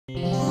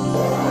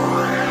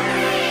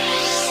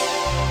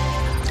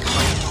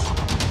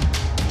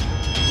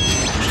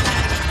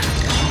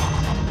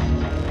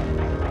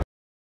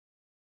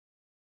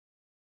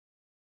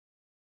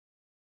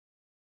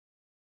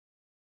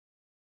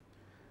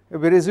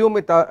We resume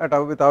with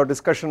our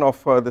discussion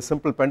of the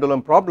simple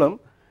pendulum problem,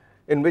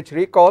 in which,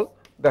 recall,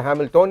 the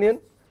Hamiltonian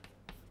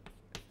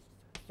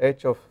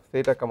h of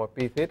theta comma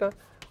p theta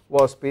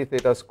was p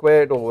theta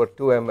squared over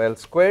 2ml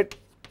squared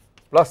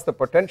plus the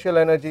potential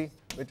energy,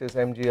 which is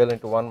mgl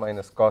into 1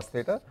 minus cos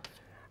theta,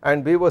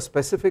 and we were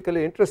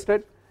specifically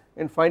interested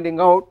in finding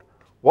out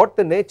what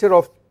the nature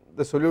of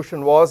the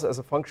solution was as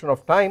a function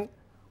of time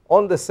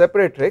on the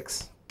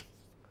separatrix,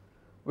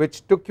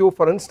 which took you,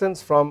 for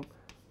instance, from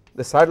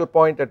the saddle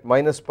point at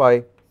minus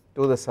pi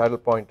to the saddle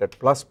point at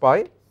plus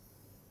pi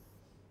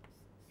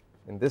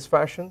in this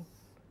fashion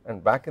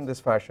and back in this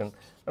fashion,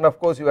 and of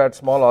course you had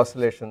small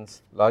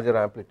oscillations, larger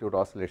amplitude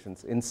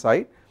oscillations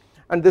inside,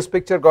 and this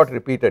picture got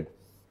repeated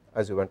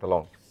as you went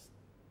along.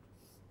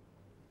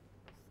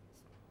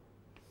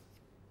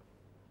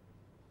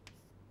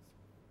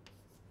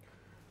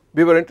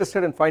 We were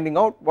interested in finding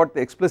out what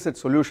the explicit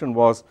solution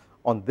was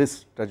on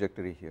this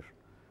trajectory here.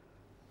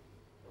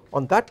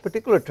 On that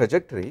particular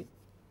trajectory,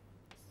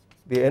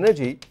 the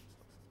energy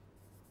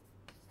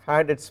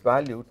had its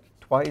value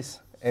twice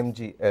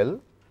mgl,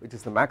 which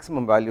is the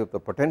maximum value of the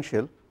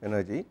potential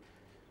energy,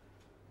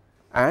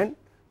 and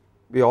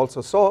we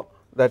also saw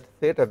that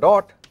theta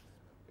dot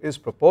is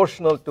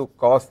proportional to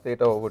cos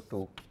theta over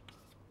 2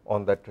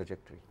 on that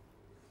trajectory.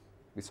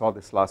 We saw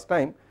this last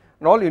time,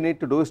 and all you need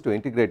to do is to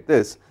integrate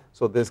this.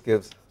 So this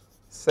gives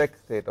sec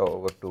theta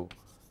over 2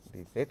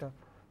 d theta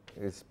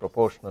is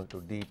proportional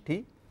to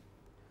dt,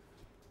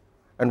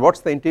 and what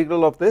is the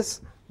integral of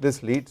this?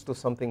 This leads to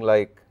something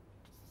like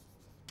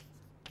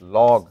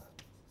log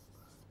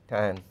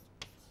tan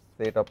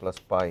theta plus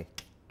pi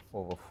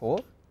over 4,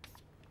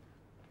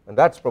 and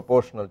that is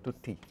proportional to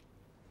t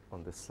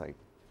on this side,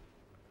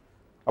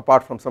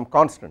 apart from some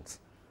constants.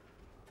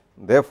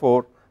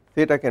 Therefore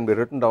theta can be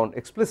written down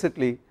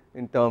explicitly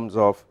in terms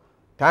of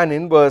tan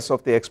inverse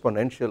of the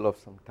exponential of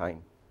some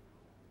time.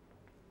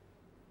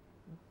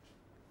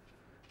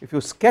 If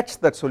you sketch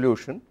that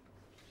solution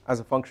as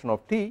a function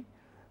of t,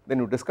 then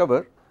you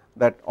discover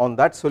that on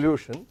that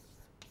solution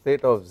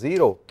theta of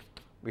 0,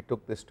 we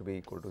took this to be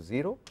equal to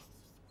 0,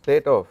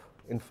 theta of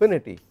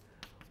infinity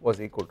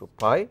was equal to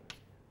pi,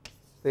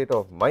 theta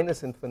of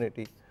minus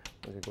infinity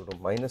was equal to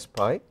minus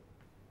pi.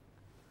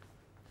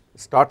 It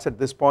starts at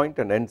this point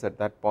and ends at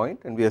that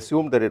point, and we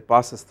assume that it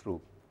passes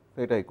through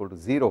theta equal to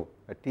 0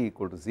 at t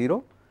equal to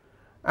 0,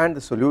 and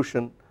the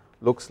solution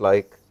looks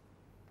like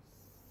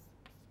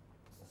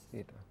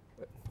theta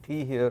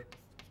t here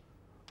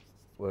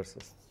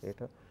versus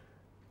theta.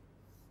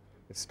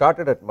 It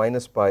started at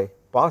minus pi,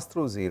 passed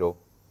through 0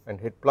 and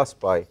hit plus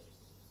pi in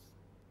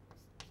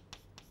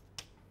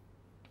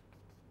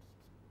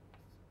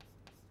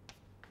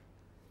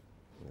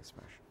this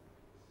fashion.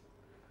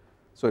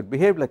 So it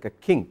behaved like a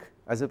kink,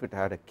 as if it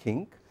had a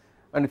kink,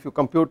 and if you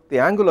compute the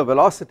angular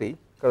velocity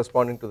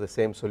corresponding to the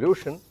same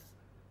solution,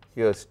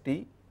 here is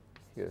t,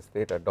 here is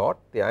theta dot,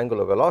 the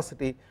angular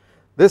velocity,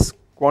 this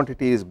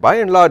quantity is by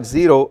and large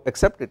 0,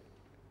 except it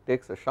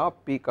takes a sharp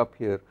peak up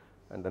here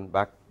and then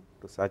back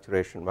to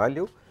saturation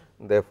value,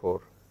 and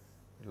therefore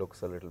it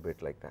looks a little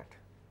bit like that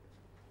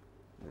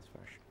in this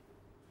fashion,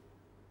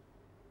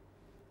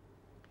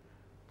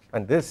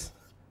 and this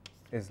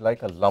is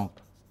like a lump.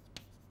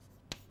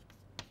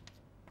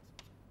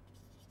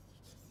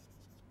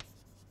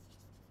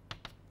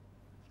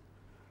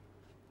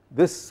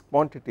 This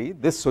quantity,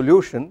 this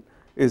solution,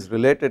 is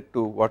related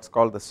to what is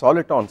called the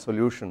soliton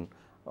solution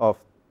of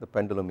the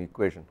pendulum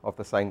equation, of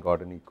the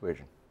Sine-Gordon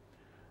equation,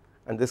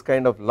 and this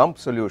kind of lump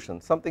solution,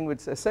 something which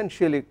is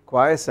essentially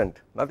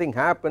quiescent, nothing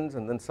happens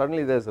and then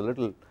suddenly there is a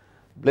little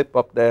blip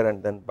up there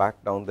and then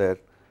back down there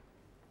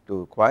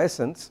to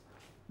quiescence.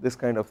 This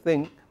kind of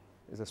thing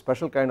is a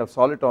special kind of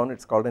soliton, it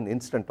is called an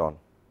instanton,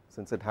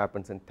 since it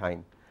happens in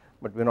time,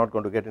 but we are not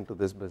going to get into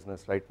this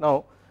business right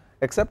now,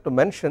 except to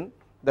mention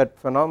that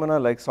phenomena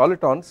like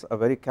solitons are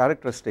very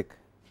characteristic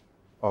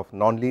of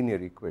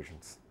nonlinear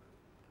equations,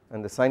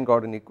 and the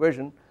Sine-Gordon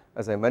equation,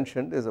 as I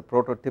mentioned, is a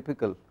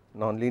prototypical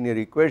nonlinear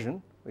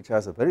equation which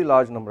has a very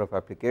large number of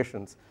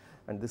applications,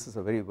 and this is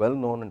a very well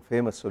known and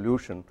famous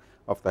solution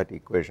of that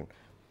equation.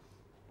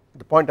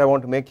 The point I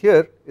want to make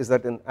here is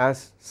that in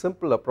as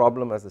simple a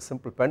problem as the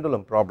simple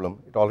pendulum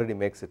problem, it already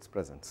makes its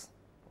presence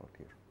out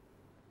here.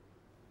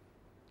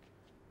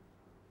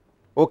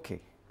 Okay,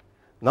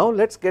 now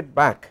let us get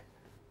back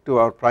to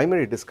our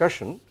primary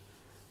discussion,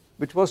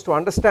 which was to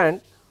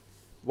understand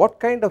what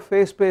kind of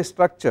phase space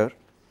structure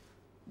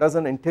does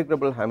an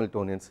integrable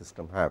Hamiltonian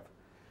system have,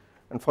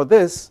 and for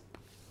this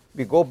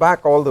we go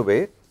back all the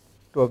way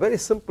to a very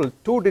simple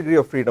 2 degree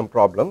of freedom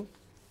problem.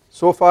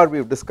 So far we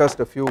have discussed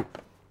a few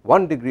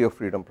 1 degree of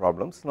freedom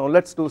problems. Now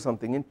let us do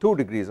something in 2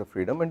 degrees of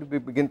freedom, and we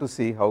begin to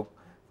see how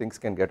things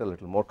can get a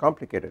little more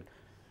complicated,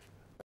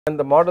 and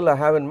the model I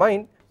have in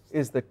mind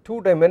is the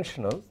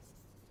 2-dimensional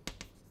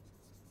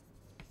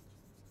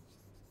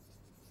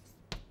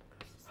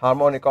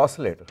harmonic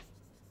oscillator.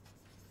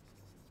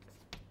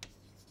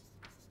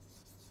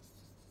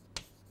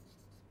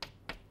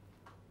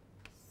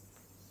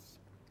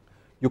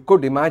 You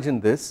could imagine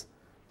this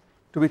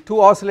to be two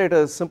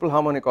oscillators, simple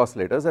harmonic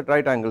oscillators at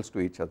right angles to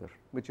each other,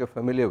 which you are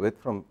familiar with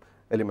from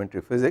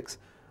elementary physics.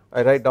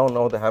 I write down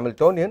now the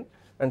Hamiltonian,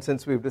 and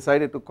since we have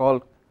decided to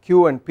call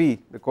q and p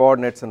the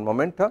coordinates and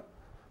momenta,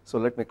 so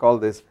let me call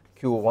this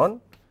q1,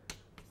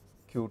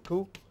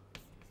 q2,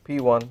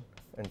 p1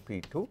 and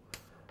p2.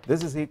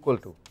 This is equal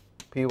to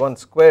p1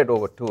 squared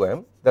over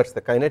 2m, that is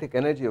the kinetic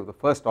energy of the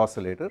first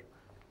oscillator,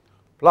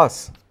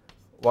 plus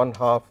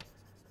 1/2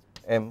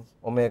 m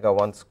omega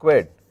 1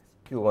 squared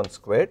q1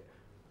 squared,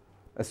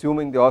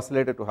 assuming the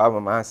oscillator to have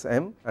a mass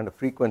m and a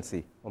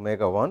frequency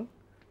omega 1,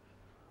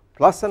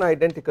 plus an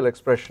identical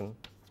expression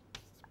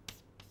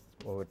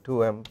over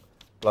 2m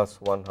plus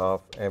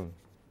 1/2 m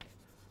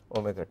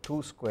omega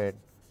 2 squared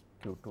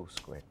q2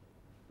 squared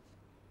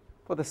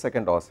for the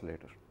second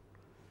oscillator.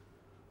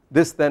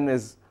 This then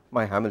is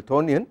my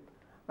Hamiltonian,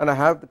 and I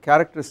have the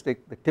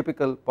characteristic, the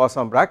typical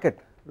Poisson bracket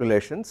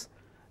relations,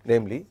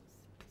 namely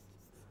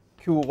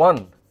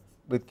q1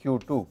 with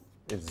q2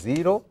 is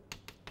 0,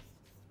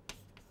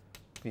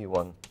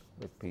 p1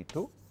 with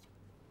p2,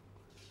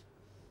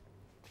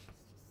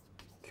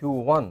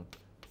 q1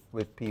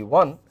 with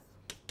p1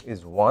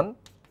 is 1,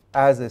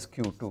 as is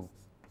q2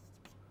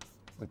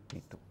 with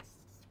p2.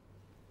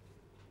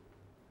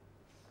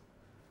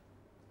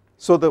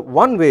 So the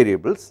one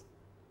variables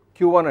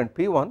q1 and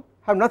p1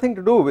 have nothing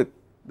to do with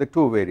the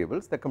two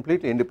variables, they are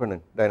completely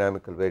independent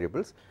dynamical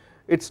variables.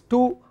 It is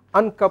two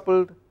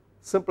uncoupled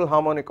simple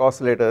harmonic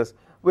oscillators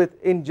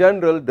with in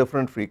general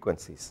different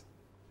frequencies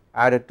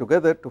added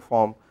together to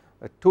form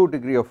a 2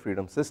 degree of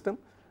freedom system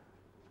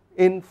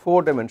in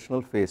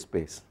 4-dimensional phase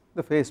space.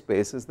 The phase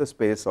space is the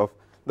space of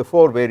the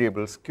 4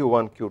 variables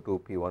q1,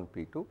 q2, p1,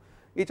 p2,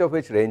 each of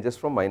which ranges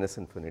from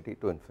 -infinity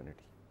to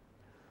infinity.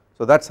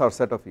 So that is our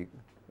set of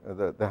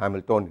the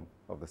Hamiltonian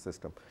of the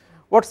system.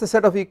 What is the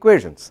set of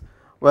equations?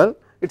 Well,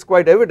 it is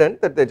quite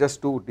evident that they are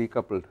just two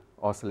decoupled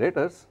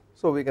oscillators,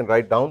 so we can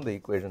write down the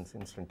equations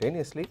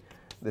instantaneously.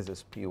 This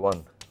is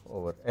p1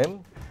 over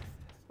m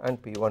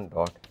and p1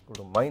 dot equal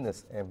to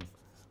minus m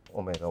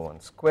omega 1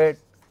 squared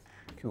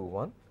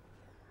q1,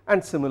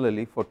 and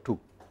similarly for 2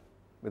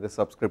 with the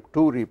subscript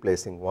 2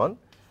 replacing 1,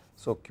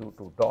 so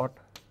q2 dot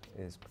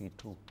is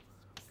p2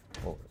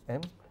 over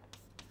m,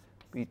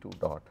 p2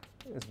 dot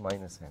is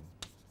minus m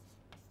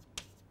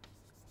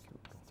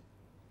q2.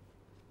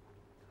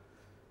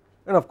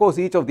 And of course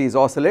each of these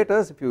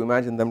oscillators, if you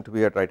imagine them to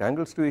be at right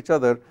angles to each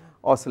other,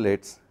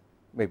 oscillates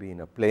maybe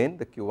in a plane,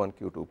 the q1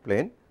 q2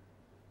 plane,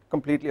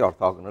 completely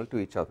orthogonal to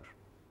each other.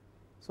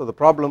 So the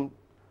problem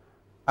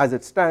as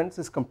it stands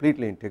is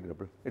completely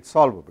integrable, it is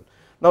solvable.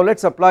 Now let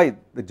us apply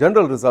the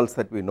general results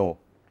that we know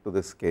to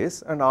this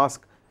case and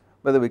ask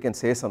whether we can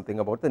say something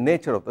about the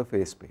nature of the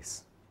phase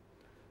space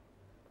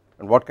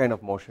and what kind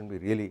of motion we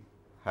really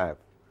have.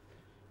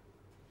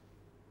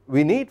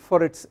 We need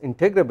for its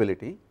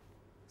integrability,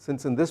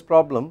 since in this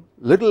problem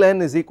little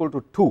n is equal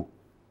to 2,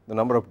 the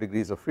number of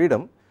degrees of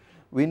freedom,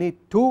 we need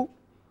 2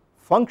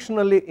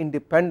 functionally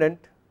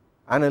independent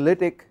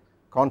analytic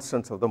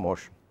constants of the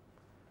motion.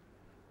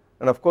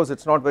 And of course it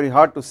is not very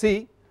hard to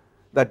see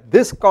that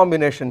this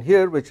combination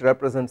here, which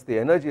represents the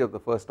energy of the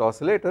first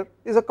oscillator,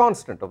 is a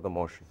constant of the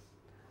motion,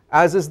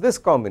 as is this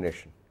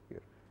combination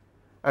here,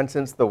 and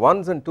since the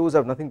 1s and 2s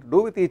have nothing to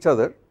do with each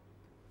other,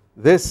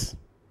 this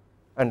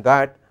and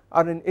that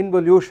are in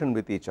involution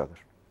with each other.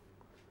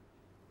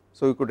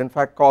 So you could in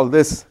fact call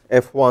this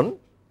f1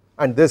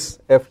 and this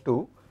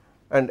f2,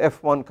 and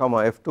f1 comma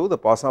f2, the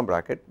Poisson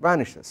bracket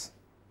vanishes,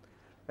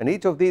 and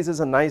each of these is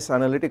a nice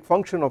analytic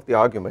function of the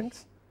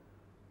arguments,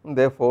 and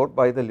therefore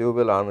by the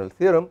Liouville-Arnold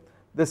theorem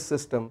this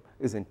system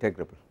is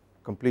integrable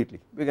completely.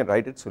 We can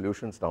write its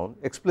solutions down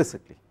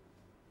explicitly.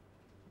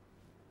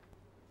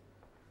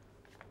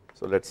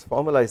 So let us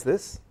formalize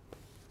this.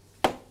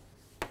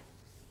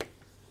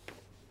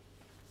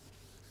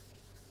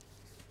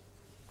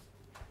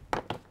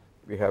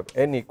 We have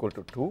n equal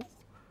to 2,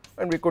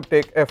 and we could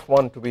take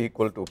f1 to be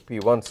equal to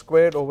p1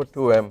 squared over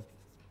 2m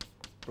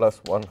plus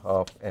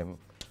 1/2 m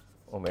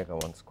omega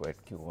 1 squared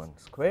q1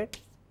 squared.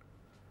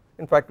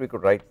 In fact we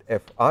could write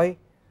fi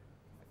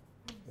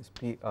is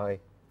pi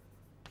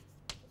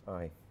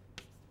I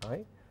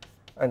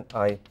and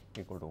I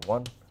equal to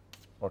 1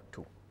 or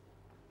 2.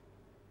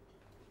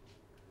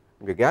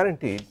 We are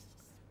guaranteed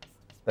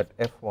that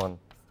f1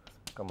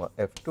 comma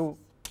f2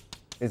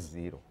 is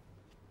 0,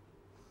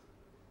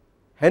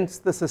 hence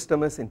the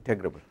system is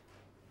integrable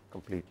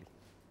completely.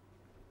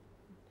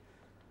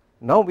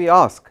 Now we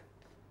ask,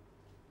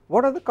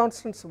 what are the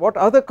constants, what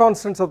other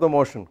constants of the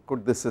motion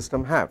could this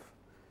system have?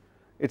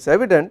 It is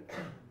evident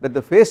that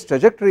the phase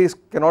trajectories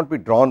cannot be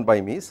drawn by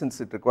me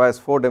since it requires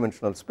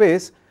 4-dimensional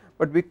space,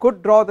 but we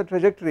could draw the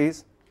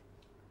trajectories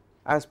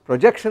as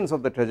projections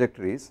of the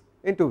trajectories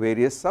into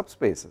various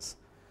subspaces.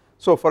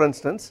 So for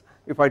instance,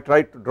 if I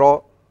try to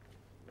draw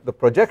the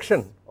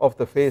projection of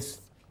the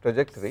phase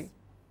trajectory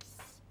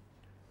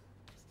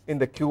in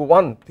the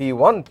q1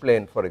 p1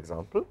 plane, for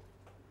example,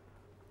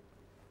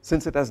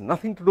 since it has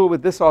nothing to do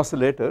with this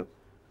oscillator,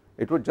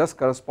 it would just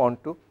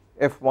correspond to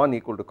f1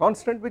 equal to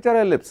constant, which are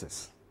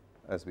ellipses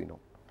as we know.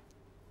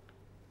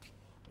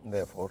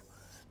 Therefore,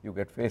 you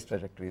get phase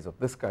trajectories of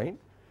this kind,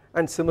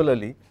 and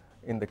similarly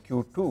in the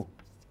Q2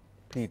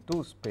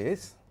 P2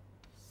 space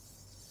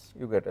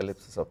you get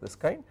ellipses of this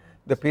kind.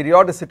 The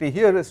periodicity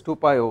here is 2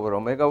 pi over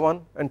omega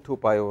 1 and 2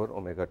 pi over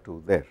omega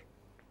 2 there.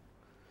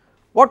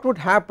 What would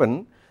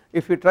happen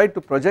if you tried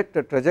to project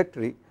a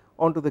trajectory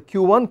onto the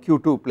Q1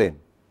 Q2 plane?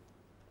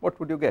 What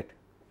would you get?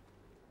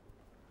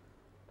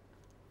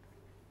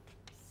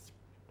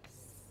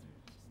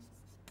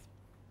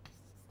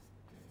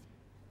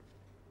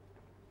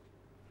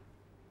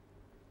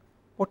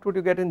 What would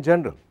you get in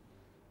general?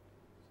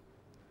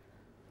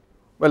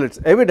 Well, it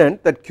is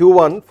evident that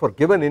Q1 for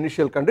given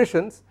initial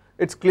conditions,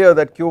 it is clear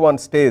that Q1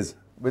 stays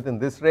within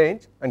this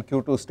range and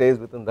Q2 stays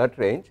within that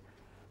range.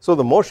 So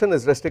the motion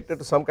is restricted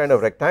to some kind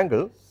of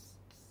rectangle,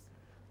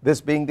 this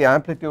being the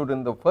amplitude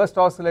in the first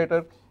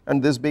oscillator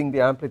and this being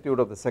the amplitude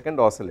of the second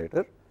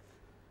oscillator,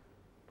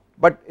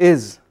 but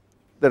is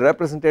the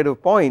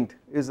representative point,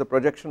 is the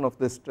projection of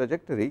this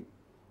trajectory,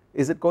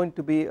 is it going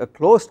to be a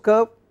closed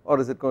curve or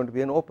is it going to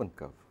be an open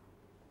curve?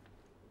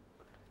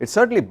 It is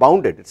certainly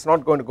bounded, it is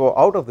not going to go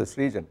out of this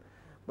region,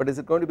 but is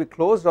it going to be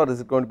closed or is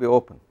it going to be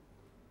open?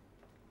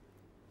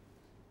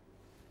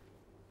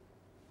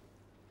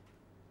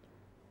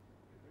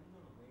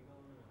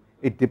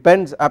 It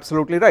depends,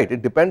 absolutely right,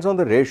 it depends on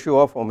the ratio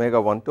of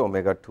omega 1 to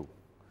omega 2.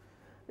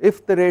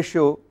 If the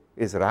ratio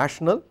is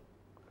rational,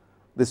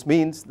 this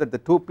means that the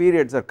two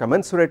periods are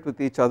commensurate with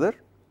each other,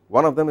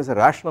 one of them is a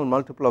rational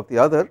multiple of the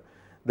other,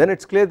 then it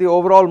is clear the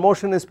overall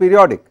motion is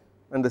periodic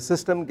and the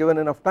system given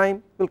enough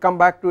time will come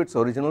back to its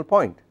original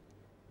point.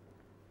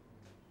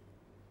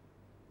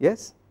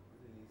 Yes?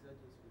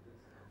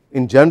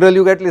 In general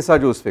you get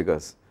Lissajous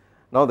figures.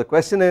 Now the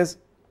question is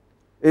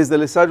the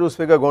Lissajous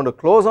figure going to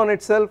close on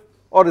itself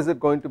or is it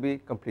going to be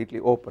completely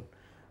open?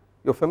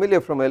 You are familiar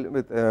from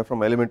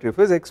elementary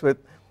physics with,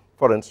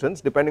 for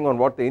instance, depending on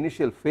what the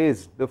initial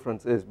phase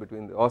difference is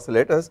between the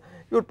oscillators,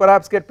 you would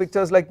perhaps get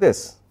pictures like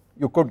this.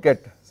 You could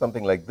get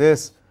something like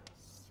this,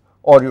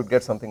 or you would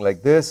get something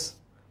like this,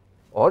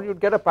 or you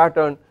would get a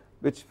pattern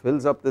which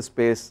fills up the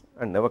space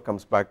and never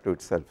comes back to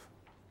itself,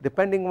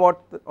 depending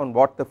on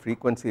what the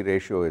frequency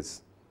ratio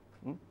is.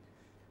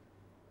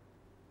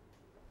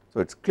 So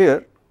it is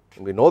clear,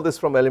 and we know this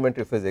from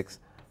elementary physics,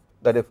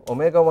 that if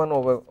omega 1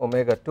 over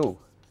omega 2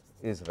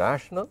 is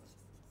rational,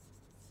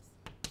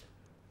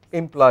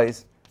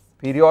 implies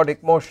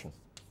periodic motion.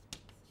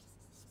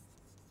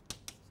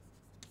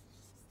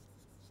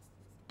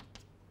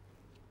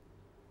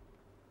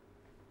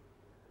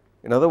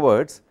 In other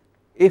words,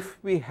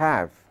 if we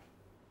have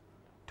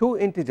two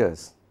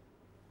integers,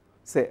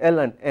 say L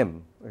and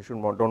M, I do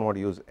not want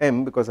to use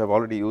M because I have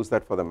already used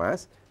that for the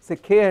mass, say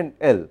K and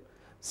L,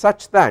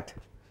 such that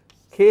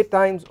K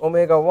times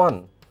omega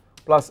 1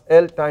 plus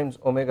L times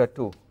omega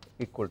 2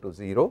 equal to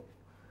 0,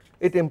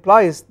 it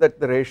implies that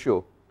the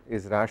ratio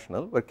is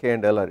rational where K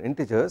and L are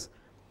integers,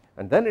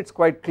 and then it is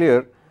quite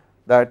clear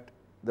that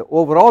the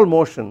overall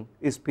motion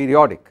is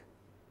periodic.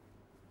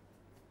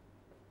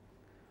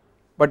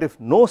 But if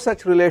no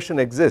such relation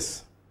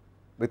exists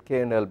with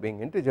K and L being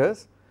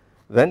integers,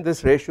 then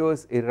this ratio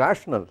is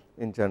irrational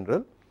in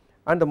general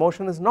and the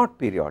motion is not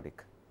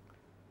periodic.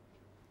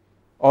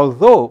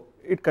 Although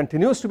it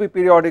continues to be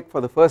periodic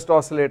for the first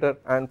oscillator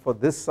and for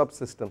this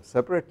subsystem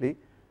separately,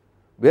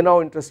 we are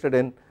now interested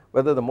in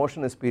whether the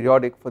motion is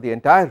periodic for the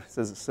entire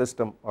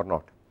system or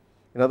not.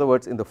 In other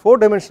words, in the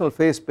 4-dimensional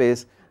phase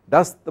space,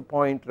 does the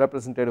point,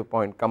 representative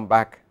point, come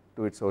back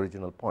to its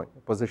original point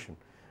position?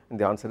 And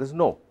the answer is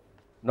no,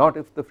 not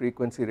if the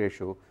frequency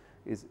ratio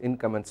is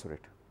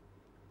incommensurate.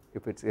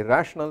 If it is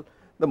irrational,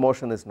 the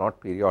motion is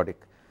not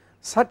periodic.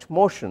 Such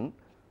motion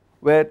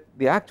where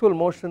the actual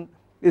motion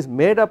is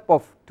made up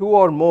of two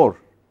or more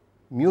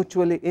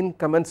mutually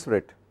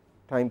incommensurate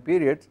time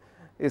periods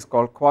is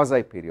called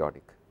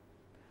quasi-periodic,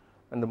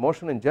 and the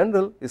motion in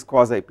general is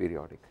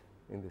quasi-periodic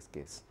in this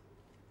case.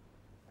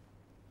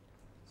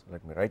 So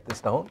let me write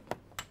this down.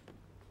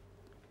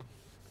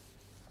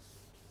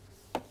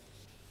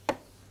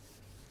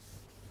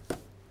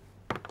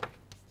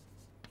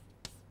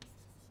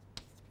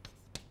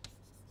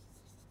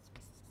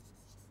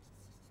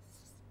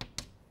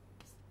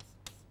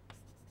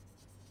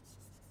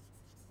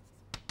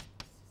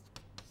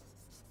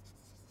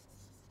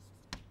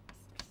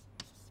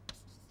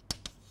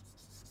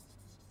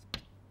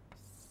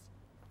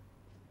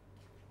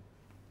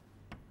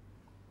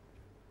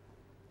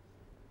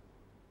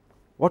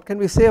 What can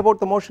we say about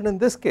the motion in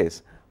this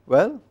case?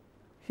 Well,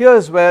 here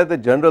is where the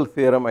general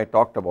theorem I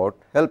talked about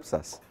helps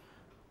us.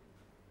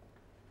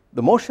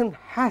 The motion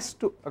has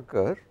to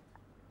occur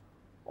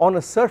on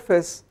a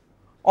surface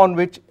on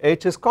which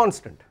h is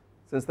constant,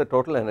 since the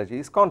total energy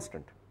is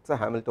constant. It is a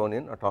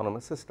Hamiltonian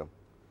autonomous system.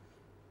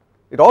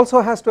 It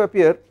also has to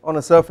appear on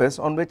a surface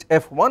on which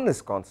F1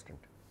 is constant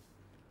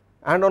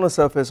and on a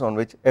surface on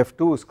which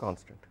F2 is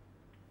constant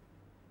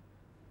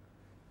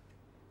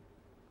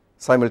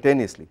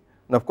simultaneously.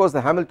 And of course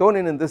the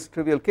Hamiltonian in this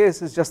trivial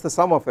case is just the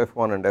sum of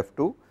F1 and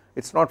F2,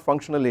 it is not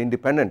functionally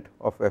independent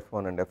of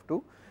F1 and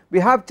F2. We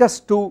have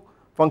just two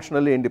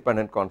functionally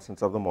independent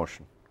constants of the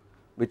motion,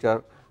 which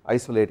are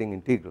isolating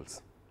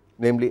integrals,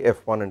 namely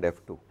f1 and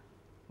f2.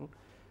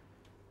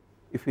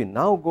 If we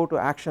now go to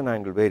action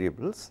angle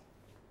variables,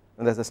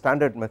 and there is a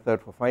standard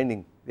method for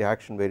finding the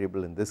action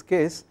variable in this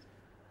case,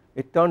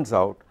 it turns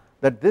out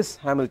that this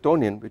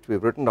Hamiltonian, which we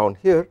have written down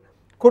here,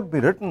 could be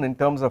written in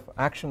terms of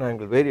action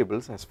angle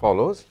variables as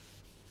follows.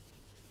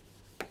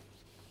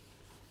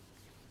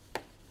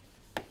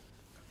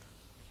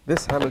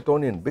 This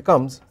Hamiltonian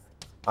becomes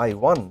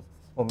I1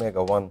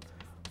 omega 1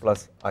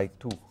 plus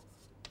I2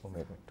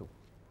 omega 2,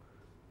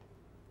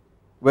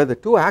 where the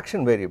two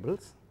action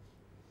variables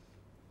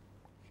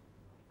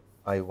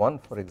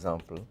I1 for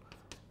example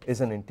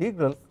is an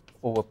integral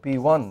over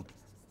P1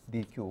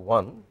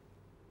 dq1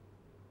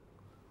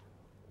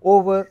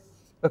 over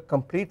a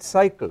complete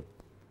cycle.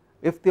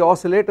 If the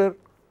oscillator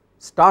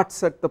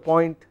starts at the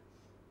point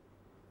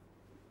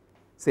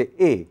say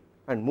A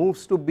and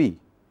moves to B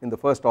in the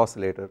first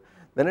oscillator,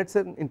 then it is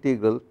an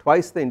integral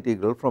twice the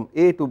integral from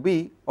A to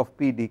B of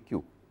P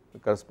dq, the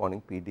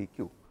corresponding P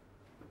dq.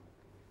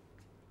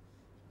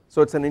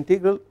 So it is an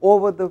integral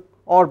over the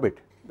orbit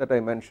that I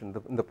mentioned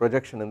in the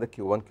projection in the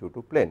q1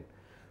 q2 plane,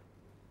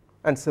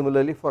 and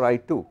similarly for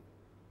I2.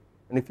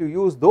 And if you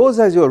use those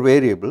as your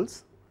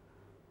variables,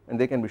 and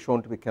they can be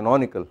shown to be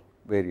canonical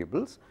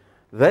variables,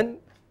 then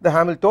the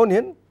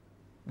Hamiltonian,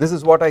 this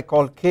is what I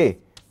call k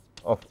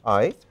of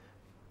I,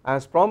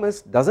 as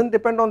promised does not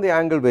depend on the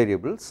angle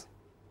variables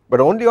but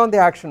only on the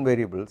action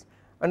variables,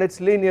 and it is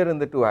linear in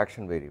the two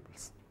action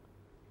variables.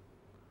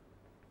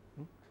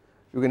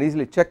 You can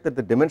easily check that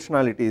the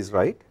dimensionality is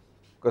right,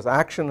 because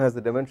action has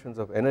the dimensions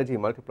of energy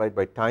multiplied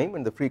by time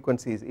and the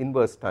frequency is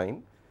inverse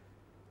time.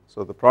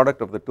 So the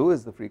product of the two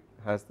is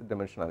has the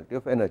dimensionality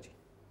of energy.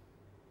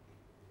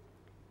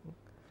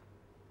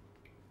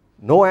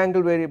 No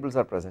angle variables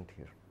are present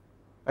here,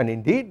 and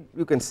indeed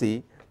you can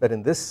see that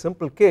in this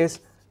simple case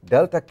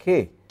delta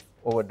k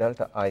over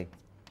delta I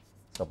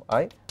sub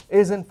I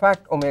is in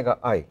fact omega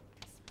I,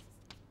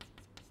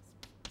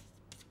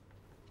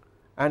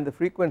 and the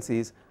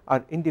frequencies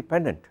are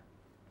independent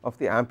of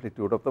the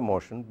amplitude of the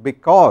motion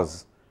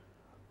because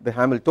the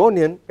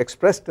Hamiltonian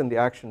expressed in the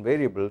action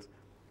variables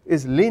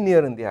is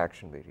linear in the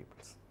action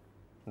variables.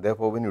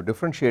 Therefore when you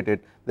differentiate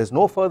it, there is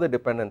no further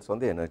dependence on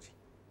the energy.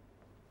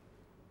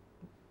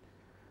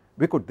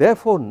 We could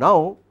therefore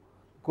now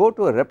go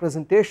to a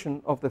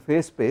representation of the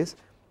phase space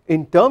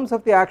in terms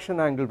of the action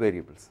angle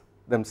variables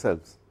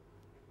themselves,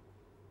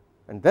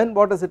 and then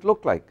what does it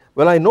look like?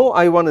 Well, I know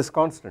I1 is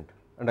constant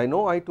and I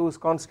know I2 is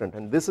constant,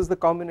 and this is the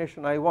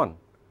combination I1.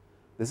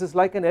 This is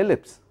like an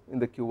ellipse in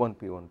the q1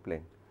 p1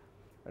 plane,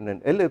 and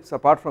an ellipse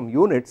apart from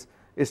units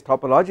is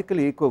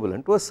topologically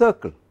equivalent to a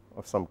circle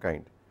of some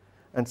kind,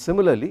 and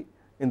similarly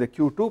in the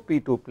q2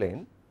 p2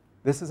 plane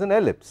this is an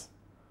ellipse,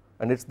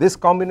 and it is this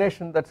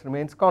combination that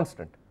remains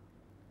constant.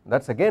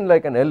 That is again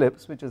like an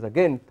ellipse, which is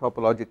again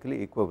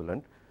topologically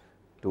equivalent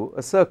to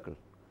a circle.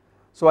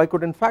 So I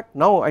could in fact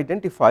now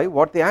identify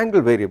what the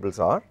angle variables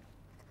are.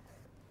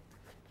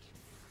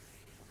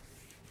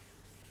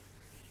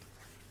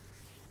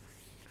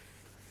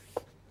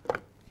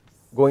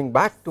 Going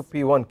back to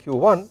P1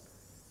 Q1,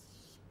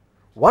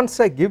 once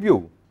I give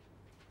you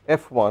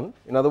F1,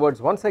 in other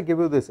words once I give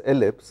you this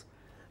ellipse,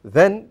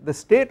 then the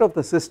state of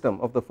the system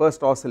of the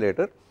first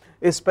oscillator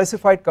is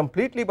specified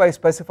completely by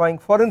specifying,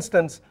 for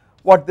instance,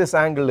 what this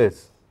angle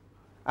is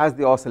as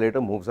the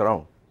oscillator moves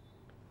around,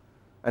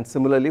 and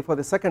similarly for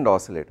the second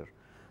oscillator.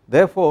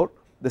 Therefore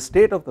the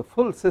state of the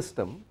full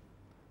system,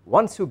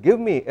 once you give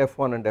me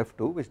F1 and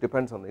F2, which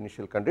depends on the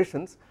initial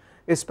conditions,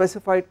 is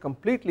specified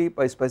completely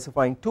by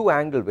specifying two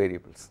angle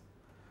variables,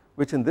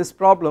 which in this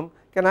problem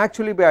can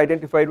actually be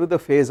identified with the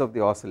phase of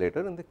the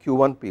oscillator in the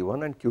q1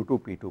 p1 and q2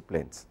 p2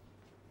 planes.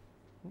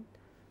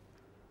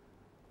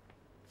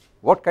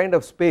 What kind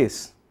of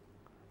space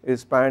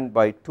is spanned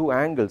by two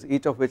angles,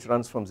 each of which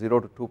runs from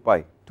 0 to 2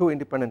 pi, two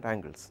independent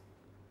angles?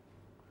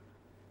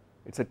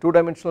 It is a two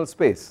dimensional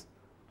space.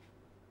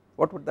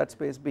 What would that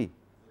space be?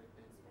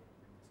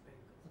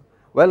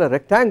 Well, a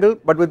rectangle,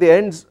 but with the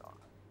ends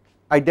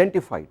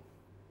identified,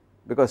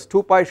 because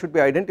 2 pi should be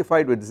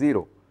identified with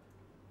 0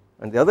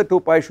 and the other 2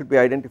 pi should be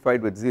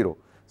identified with 0.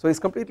 So he is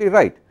completely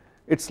right.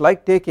 It is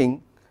like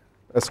taking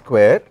a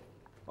square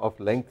of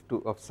length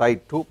of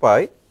side 2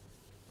 pi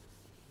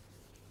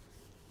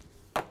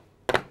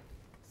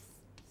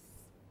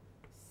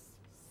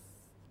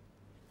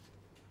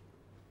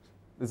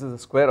this is a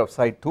square of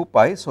side 2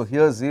 pi. So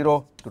here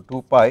 0 to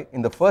 2 pi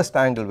in the first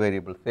angle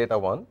variable theta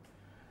 1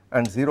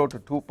 and 0 to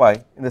 2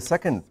 pi in the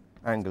second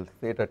angle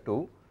theta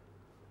 2,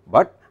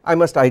 but I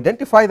must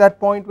identify that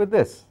point with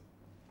this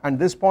and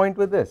this point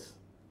with this.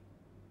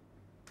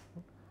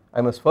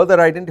 I must further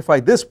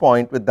identify this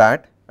point with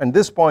that and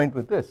this point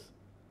with this.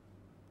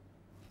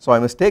 So I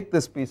must take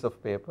this piece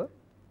of paper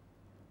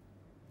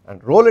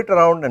and roll it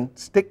around and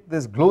stick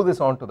this, glue this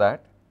onto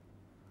that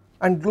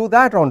and glue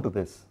that onto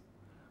this.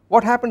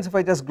 What happens if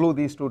I just glue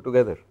these two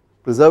together,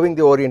 preserving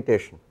the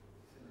orientation?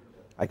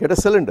 I get a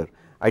cylinder.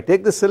 I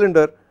take the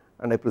cylinder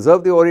and I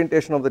preserve the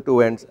orientation of the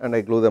two ends and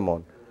I glue them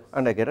on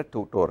and I get a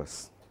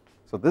torus.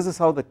 So this is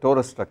how the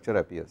torus structure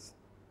appears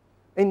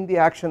in the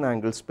action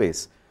angle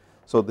space.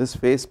 So this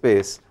phase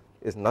space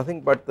is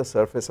nothing but the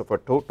surface of a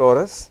toe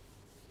torus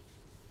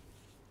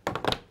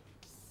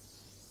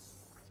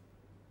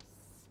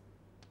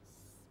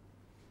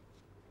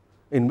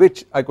in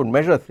which I could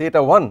measure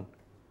theta 1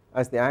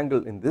 as the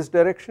angle in this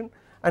direction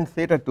and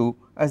theta 2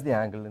 as the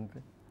angle in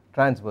the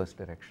transverse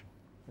direction,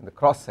 in the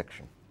cross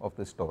section of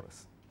this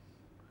torus.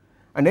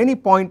 And any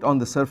point on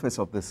the surface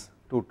of this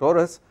two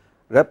torus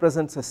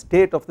represents a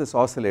state of this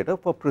oscillator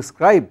for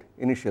prescribed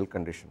initial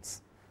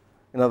conditions.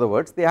 In other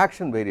words, the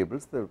action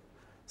variables, the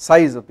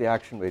size of the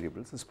action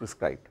variables is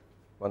prescribed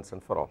once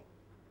and for all.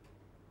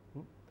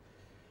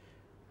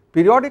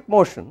 Periodic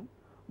motion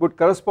would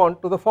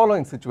correspond to the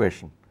following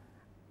situation: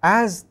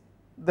 as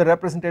the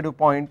representative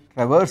point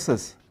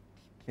traverses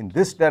in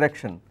this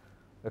direction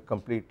a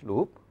complete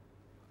loop,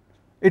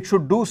 it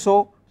should do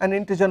so an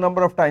integer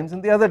number of times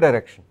in the other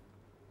direction.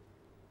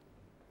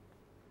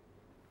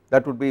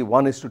 That would be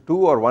 1:2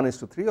 or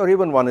 1:3 or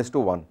even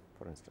 1:1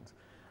 for instance.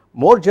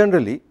 More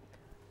generally,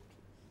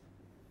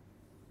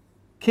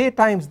 k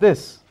times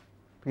this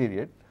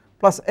period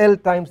plus L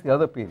times the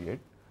other period,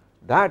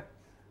 that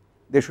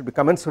they should be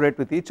commensurate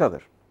with each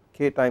other.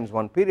 K times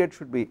one period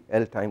should be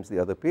L times the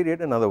other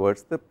period, in other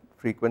words the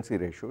frequency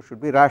ratio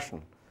should be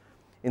rational.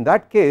 In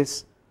that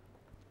case,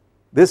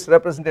 this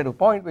representative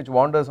point which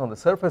wanders on the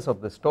surface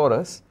of this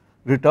torus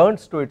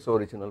returns to its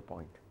original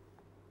point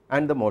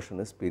and the motion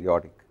is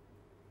periodic.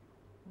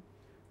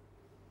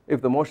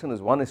 If the motion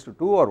is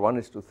 1:2 or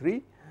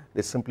 1:3,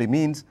 this simply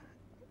means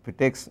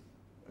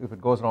if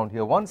it goes around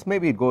here once,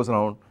 maybe it goes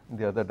around in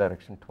the other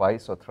direction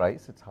twice or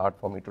thrice, it is hard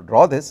for me to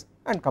draw this,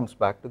 and comes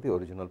back to the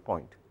original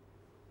point.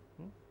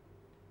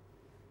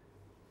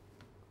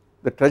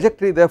 The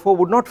trajectory therefore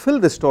would not fill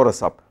this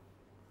torus up,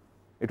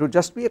 it would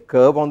just be a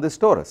curve on this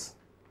torus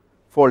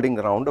folding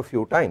around a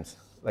few times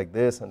like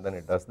this, and then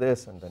it does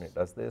this, and then it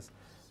does this,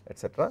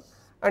 etc.,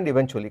 and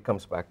eventually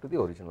comes back to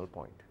the original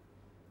point.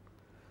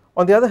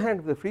 On the other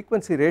hand, if the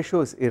frequency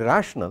ratio is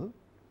irrational,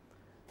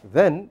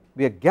 then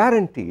we are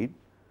guaranteed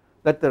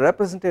that the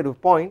representative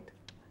point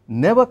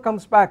never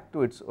comes back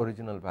to its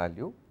original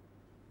value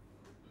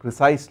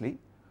precisely,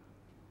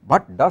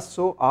 but does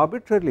so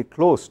arbitrarily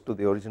close to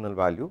the original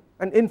value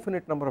an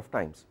infinite number of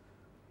times.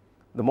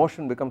 The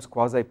motion becomes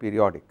quasi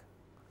periodic.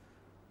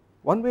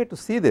 One way to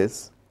see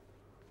this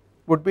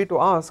would be to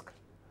ask,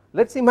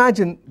 let us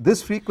imagine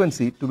this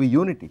frequency to be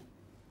unity,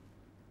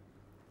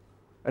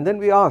 and then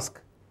we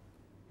ask,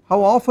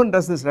 how often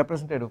does this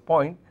representative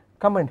point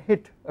come and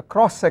hit a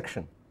cross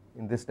section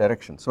in this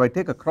direction. So I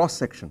take a cross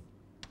section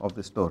of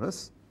this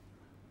torus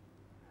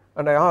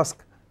and I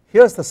ask,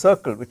 here is the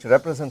circle which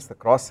represents the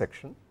cross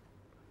section.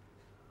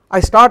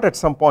 I start at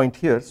some point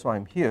here, so I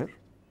am here,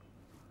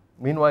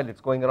 meanwhile it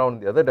is going around in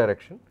the other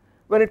direction.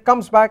 When it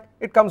comes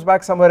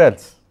back somewhere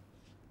else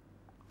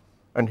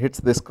and hits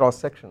this cross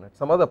section at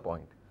some other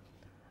point.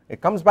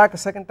 It comes back a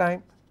second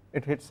time,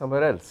 it hits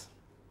somewhere else,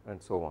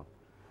 and so on.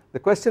 The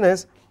question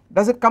is,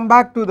 does it come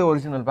back to the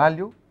original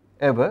value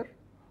ever,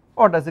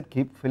 or does it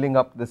keep filling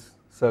up this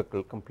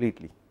circle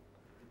completely?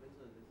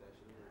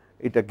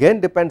 It again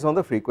depends on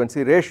the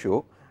frequency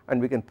ratio, and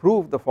we can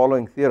prove the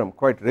following theorem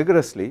quite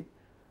rigorously.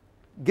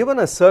 Given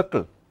a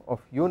circle of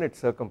unit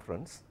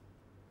circumference,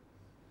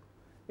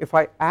 if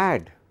I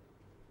add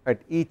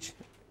at each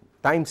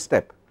time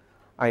step,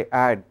 I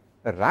add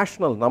a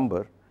rational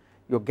number,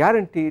 you are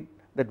guaranteed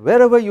that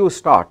wherever you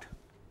start,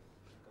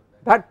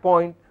 that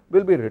point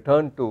will be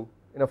returned to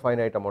in a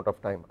finite amount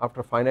of time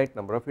after a finite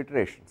number of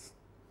iterations.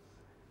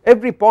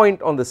 Every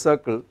point on the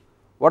circle,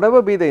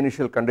 whatever be the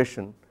initial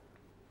condition,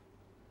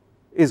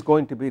 is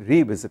going to be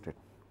revisited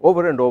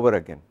over and over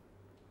again.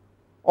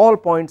 All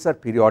points are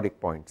periodic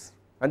points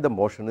and the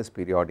motion is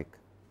periodic.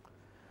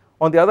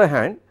 On the other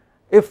hand,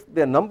 if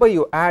the number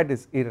you add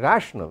is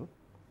irrational,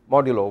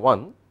 modulo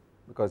 1,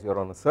 because you are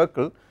on a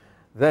circle,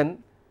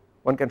 then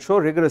one can show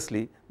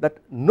rigorously that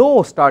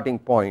no starting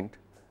point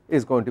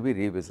is going to be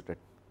revisited.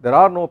 There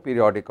are no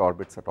periodic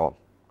orbits at all.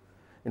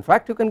 In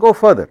fact, you can go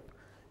further.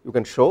 You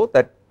can show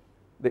that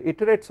the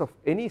iterates of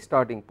any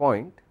starting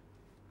point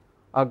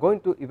are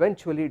going to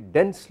eventually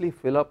densely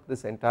fill up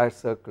this entire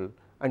circle,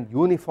 and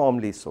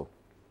uniformly so.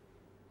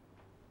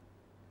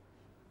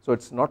 So it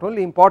is not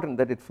only important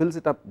that it fills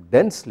it up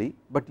densely,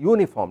 but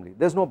uniformly.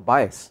 There is no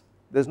bias,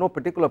 there is no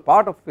particular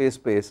part of phase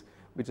space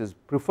which is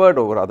preferred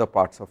over other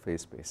parts of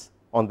phase space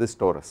on this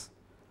torus.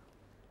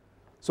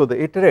 So the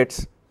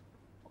iterates,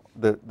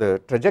 the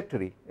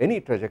trajectory,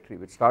 any trajectory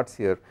which starts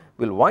here,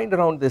 will wind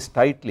around this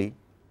tightly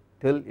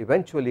till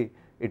eventually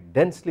it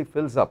densely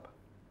fills up.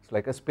 It is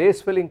like a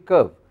space filling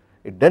curve,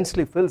 it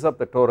densely fills up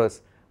the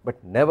torus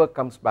but never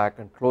comes back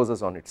and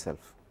closes on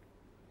itself,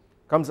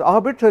 comes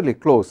arbitrarily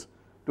close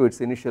to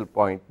its initial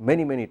point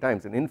many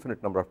times, an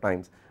infinite number of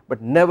times,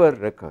 but never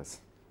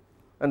recurs,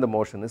 and the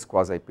motion is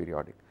quasi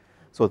periodic.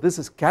 So this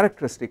is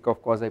characteristic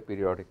of quasi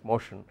periodic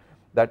motion,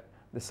 that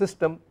the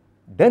system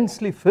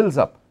densely fills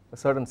up a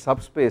certain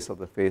subspace of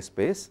the phase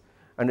space,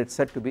 and it is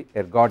said to be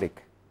ergodic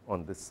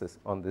on this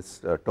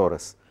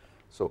torus.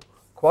 So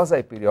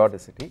quasi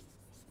periodicity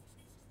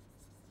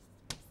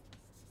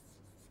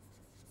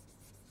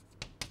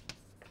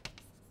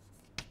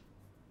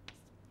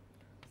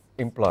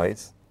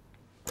implies,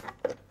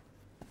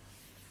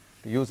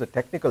 to use a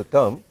technical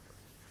term,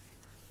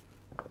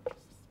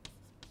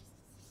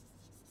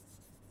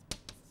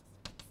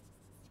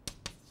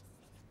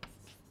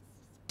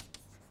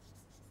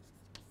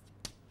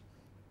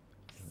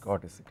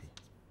 ergodicity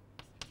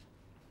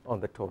on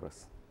the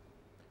torus.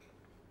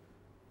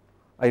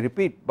 I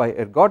repeat, by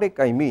ergodic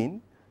I mean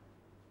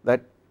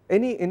that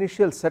any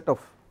set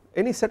of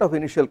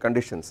initial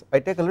conditions,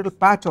 I take a little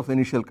patch of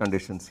initial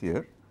conditions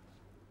here.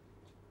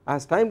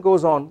 As time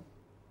goes on,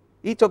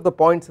 each of the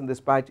points in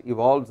this patch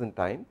evolves in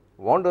time,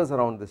 wanders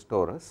around this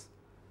torus.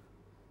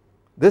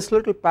 This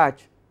little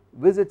patch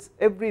visits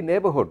every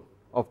neighborhood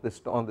of this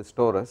on this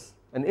torus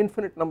an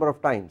infinite number of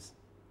times,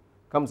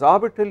 comes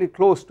arbitrarily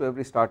close to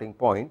every starting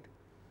point,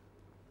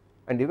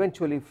 and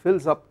eventually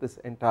fills up this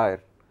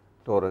entire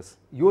torus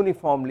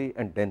uniformly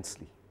and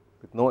densely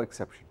with no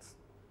exceptions.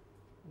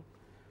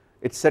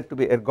 It is said to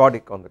be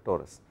ergodic on the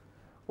torus.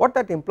 What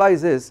that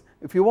implies is,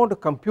 if you want to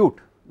compute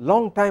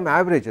long time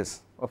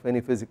averages of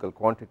any physical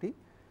quantity,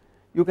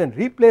 you can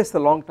replace the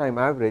long time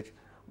average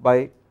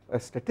by a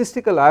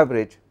statistical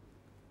average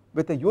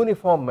with a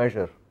uniform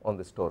measure on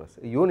this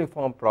torus, a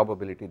uniform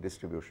probability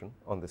distribution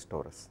on this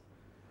torus,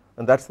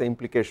 and that is the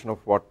implication of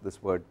what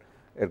this word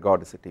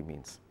ergodicity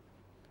means.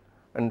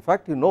 And in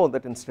fact, you know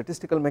that in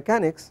statistical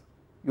mechanics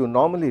you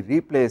normally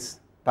replace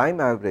time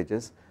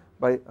averages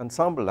by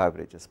ensemble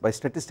averages, by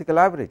statistical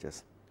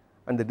averages,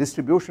 and the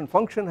distribution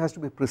function has to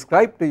be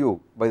prescribed to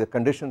you by the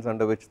conditions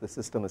under which the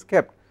system is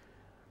kept,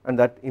 and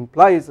that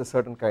implies a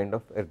certain kind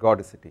of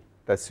ergodicity.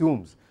 It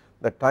assumes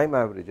that time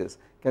averages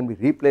can be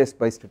replaced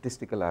by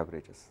statistical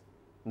averages.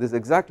 And this is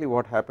exactly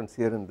what happens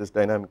here in this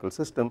dynamical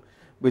system,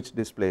 which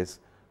displays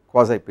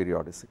quasi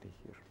periodicity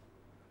here.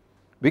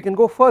 We can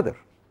go further.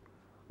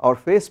 Our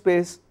phase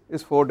space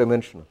is 4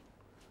 dimensional.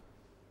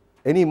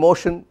 Any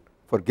motion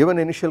for given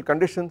initial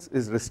conditions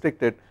is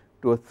restricted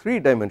to a 3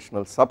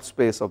 dimensional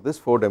subspace of this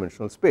 4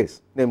 dimensional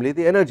space, namely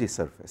the energy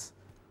surface.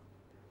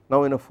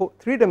 Now in a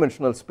 3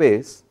 dimensional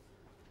space,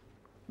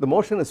 the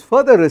motion is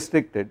further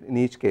restricted in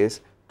each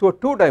case to a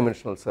 2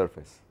 dimensional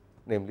surface,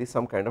 namely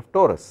some kind of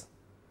torus.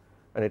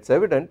 And it is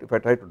evident, if I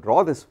try to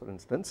draw this for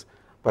instance,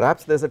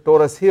 perhaps there is a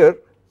torus here,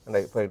 and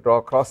if I draw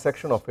a cross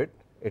section of it,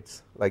 it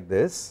is like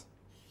this.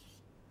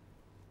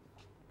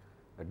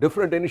 A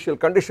different initial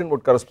condition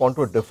would correspond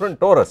to a different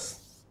torus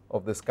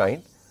of this kind,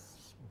 it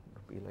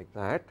would be like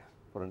that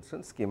for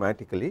instance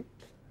schematically.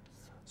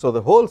 So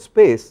the whole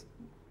space,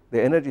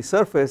 the energy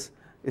surface,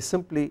 is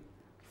simply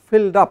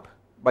filled up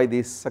by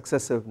these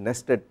successive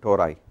nested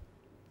tori,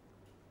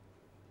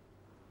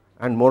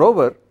 and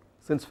moreover,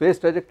 since phase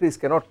trajectories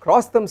cannot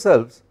cross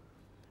themselves,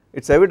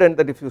 it is evident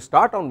that if you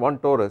start on one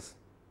torus,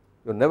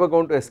 you are never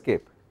going to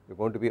escape, you are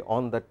going to be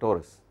on that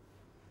torus.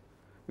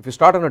 If you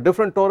start on a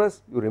different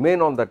torus, you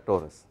remain on that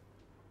torus.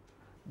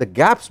 The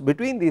gaps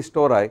between these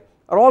tori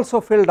are also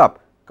filled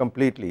up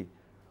completely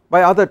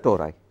by other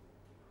tori,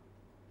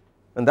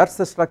 and that is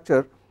the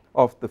structure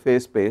of the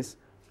phase space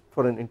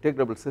for an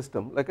integrable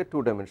system like a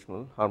 2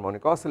 dimensional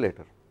harmonic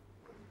oscillator.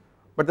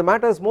 But the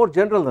matter is more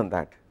general than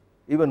that.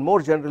 Even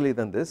more generally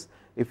than this,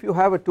 if you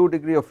have a 2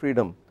 degree of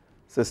freedom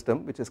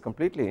system which is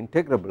completely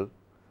integrable,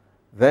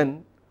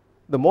 then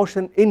the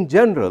motion in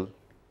general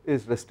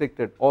is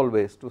restricted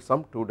always to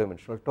some 2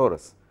 dimensional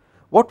torus.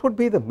 What would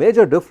be the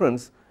major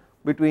difference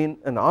between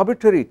an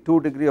arbitrary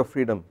 2 degree of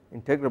freedom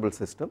integrable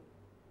system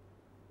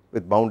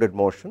with bounded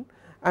motion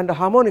and a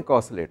harmonic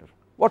oscillator?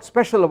 What is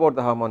special about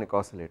the harmonic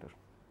oscillator?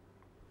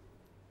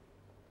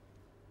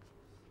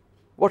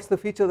 What is the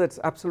feature that is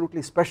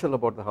absolutely special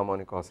about the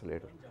harmonic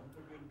oscillator?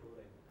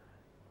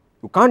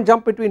 You can't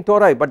jump between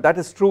tori, but that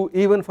is true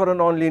even for a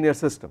nonlinear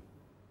system,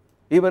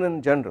 even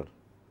in general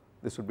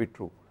this would be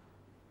true,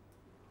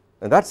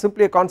 and that is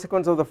simply a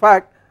consequence of the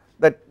fact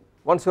that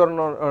once you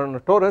are on a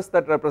torus,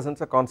 that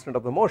represents a constant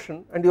of the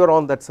motion and you are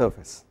on that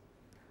surface.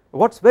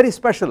 What is very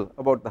special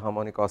about the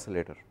harmonic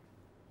oscillator?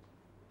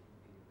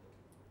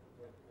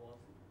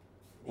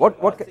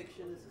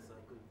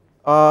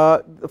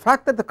 The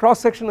fact that the cross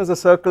section is a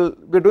circle,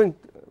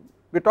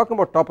 we are talking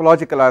about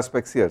topological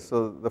aspects here,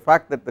 so the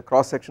fact that the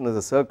cross section is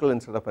a circle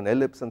instead of an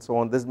ellipse and so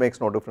on, this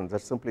makes no difference,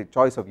 that is simply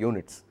choice of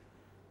units.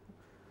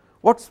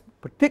 What is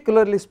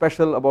particularly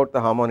special about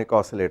the harmonic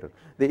oscillator?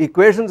 The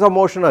equations of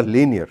motion are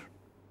linear,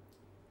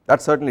 that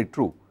is certainly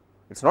true,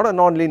 it is not a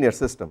non-linear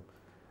system,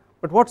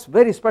 but what is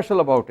very special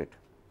about it?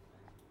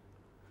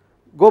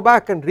 Go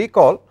back and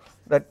recall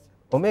that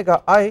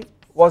omega I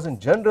was in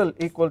general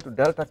equal to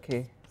delta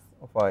k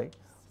of I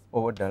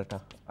over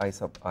delta I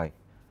sub I.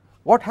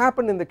 What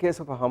happened in the case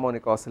of a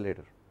harmonic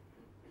oscillator?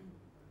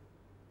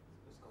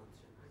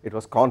 It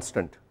was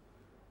constant,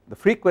 the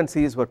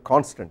frequencies were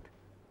constant,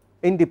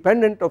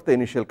 independent of the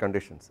initial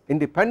conditions,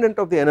 independent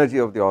of the energy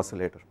of the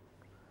oscillator,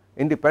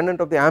 independent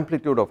of the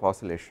amplitude of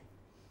oscillation.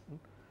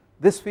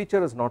 This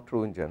feature is not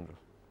true in general.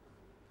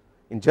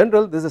 In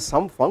general, this is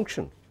some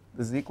function,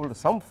 this is equal to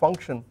some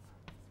function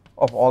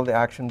of all the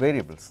action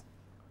variables,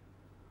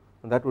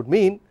 and that would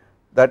mean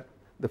that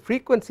the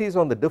frequencies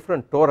on the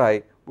different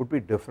tori would be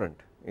different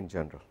in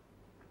general.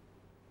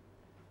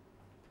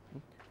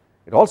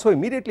 It also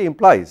immediately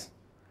implies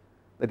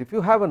that if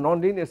you have a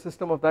nonlinear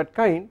system of that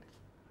kind,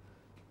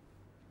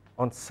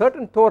 on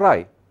certain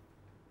tori,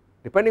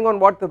 depending on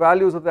what the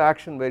values of the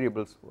action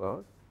variables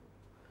were,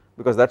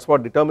 because that is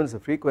what determines the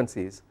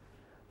frequencies,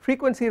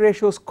 frequency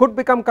ratios could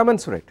become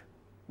commensurate,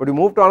 but you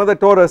move to another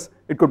torus,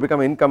 it could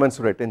become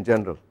incommensurate in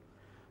general.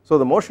 So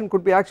the motion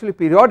could be actually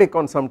periodic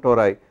on some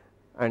tori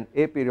and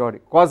aperiodic,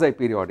 quasi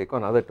periodic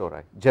on other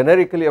tori.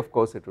 Generically of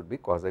course it would be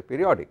quasi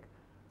periodic,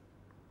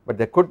 but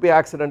there could be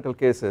accidental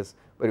cases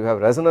where you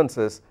have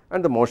resonances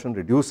and the motion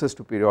reduces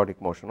to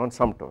periodic motion on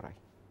some tori.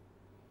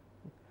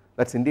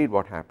 That is indeed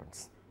what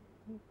happens.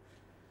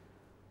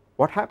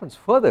 What happens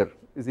further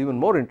is even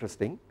more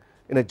interesting.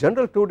 In a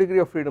general 2 degree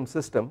of freedom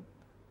system,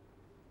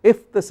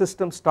 if the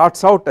system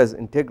starts out as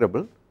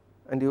integrable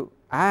and you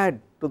add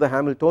to the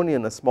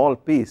Hamiltonian a small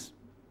piece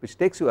which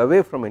takes you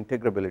away from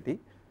integrability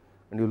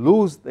and you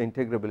lose the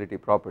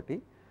integrability property,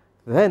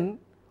 then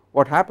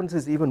what happens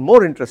is even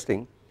more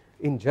interesting.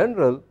 In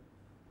general,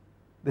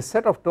 this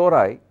set of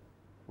tori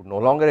would no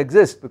longer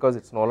exist because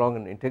it is no longer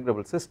an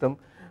integrable system,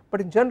 but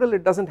in general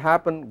it does not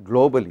happen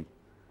globally.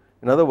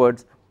 In other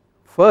words,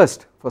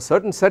 first for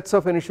certain sets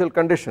of initial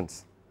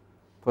conditions,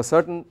 for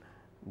certain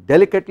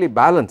delicately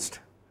balanced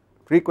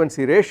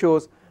frequency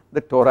ratios,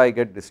 the tori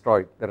get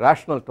destroyed, the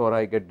rational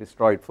tori get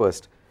destroyed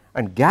first,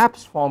 and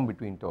gaps form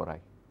between tori,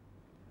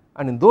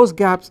 and in those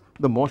gaps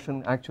the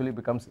motion actually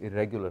becomes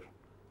irregular.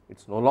 It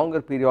is no longer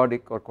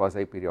periodic or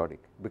quasi periodic,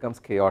 it becomes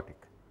chaotic,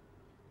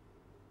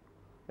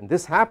 and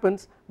this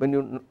happens when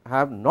you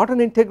have not an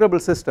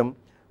integrable system,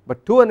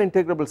 but to an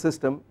integrable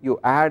system you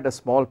add a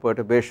small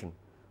perturbation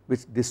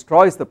which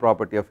destroys the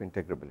property of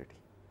integrability,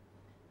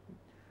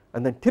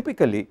 and then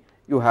typically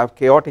you have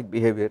chaotic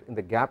behavior in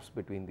the gaps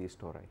between these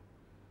tori.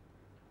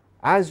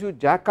 As you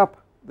jack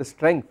up the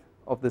strength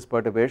of this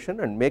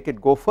perturbation and make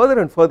it go further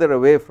and further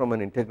away from an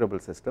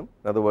integrable system,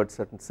 in other words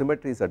certain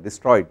symmetries are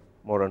destroyed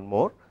more and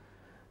more,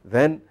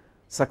 then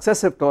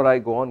successive tori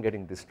go on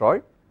getting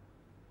destroyed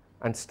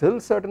and still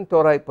certain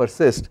tori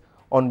persist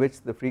on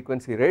which the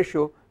frequency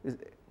ratio is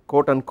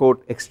quote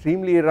unquote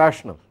extremely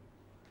irrational.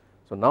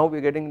 So now we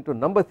are getting into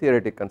number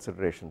theoretic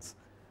considerations,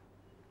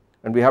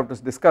 and we have to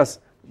discuss,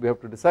 we have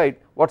to decide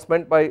what is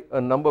meant by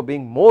a number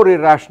being more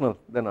irrational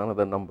than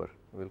another number.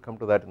 We will come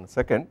to that in a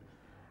second,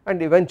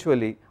 and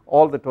eventually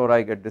all the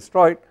tori get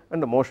destroyed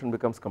and the motion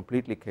becomes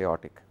completely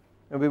chaotic,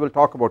 and we will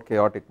talk about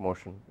chaotic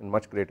motion in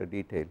much greater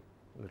detail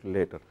a little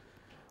later,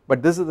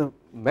 but this is the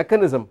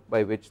mechanism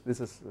by which, this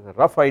is a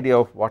rough idea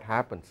of what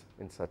happens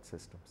in such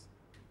systems.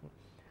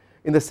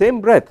 In the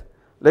same breath,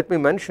 let me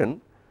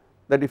mention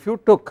that if you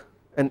took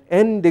an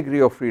n degree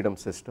of freedom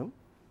system,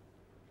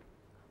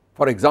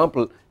 for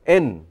example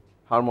n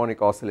harmonic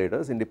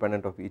oscillators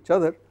independent of each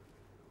other,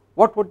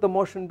 what would the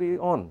motion be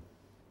on?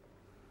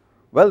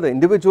 Well, the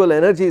individual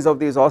energies of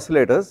these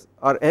oscillators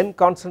are n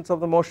constants of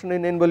the motion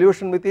in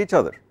involution with each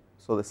other,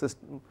 so the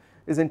system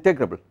is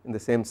integrable in the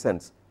same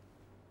sense.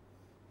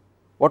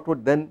 What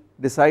would then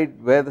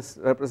decide where this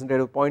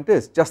representative point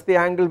is? Just the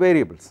angle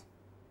variables,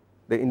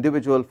 the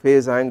individual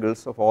phase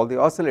angles of all the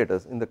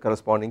oscillators in the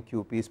corresponding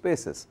QP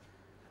spaces.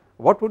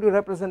 What would you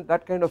represent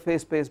that kind of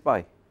phase space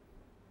by?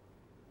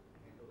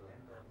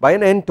 By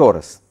an n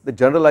torus, the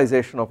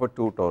generalization of a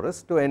 2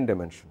 torus to n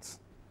dimensions,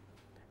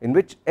 in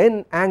which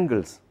n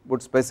angles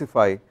would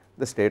specify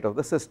the state of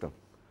the system,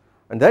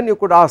 and then you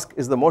could ask,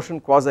 is the motion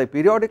quasi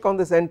periodic on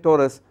this n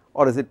torus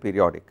or is it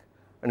periodic,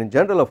 and in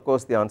general of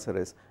course the answer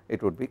is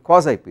it would be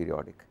quasi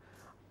periodic,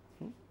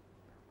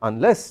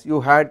 unless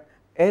you had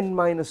n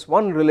minus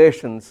 1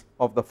 relations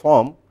of the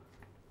form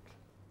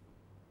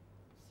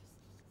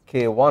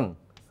k1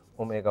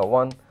 omega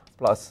 1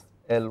 plus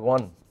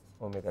L1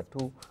 omega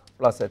 2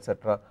 plus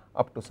etc.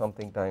 up to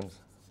something times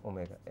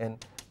omega n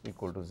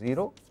equal to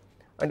 0,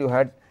 and you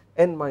had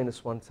n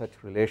minus 1 such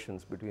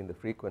relations between the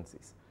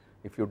frequencies.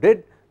 If you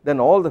did, then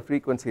all the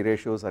frequency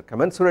ratios are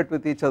commensurate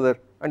with each other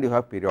and you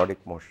have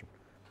periodic motion.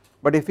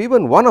 But if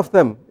even one of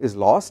them is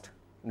lost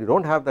and you do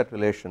not have that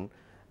relation,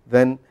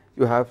 then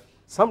you have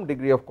some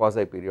degree of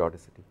quasi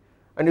periodicity,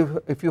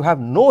 and if you have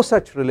no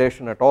such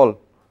relation at all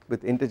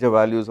with integer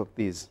values of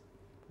these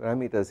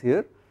parameters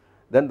here,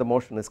 then the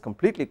motion is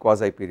completely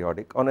quasi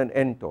periodic on an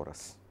n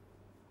torus.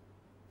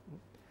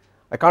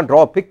 I cannot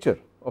draw a picture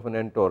of an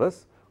n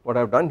torus. What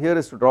I have done here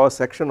is to draw a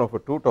section of a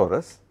 2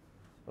 torus,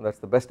 and that is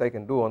the best I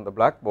can do on the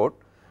blackboard,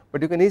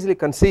 but you can easily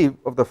conceive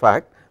of the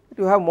fact that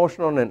you have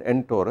motion on an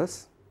n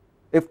torus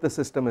if the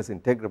system is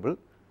integrable.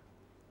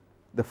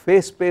 The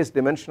phase space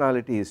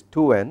dimensionality is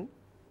 2n,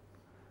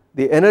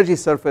 the energy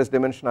surface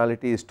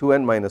dimensionality is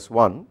 2n minus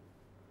 1,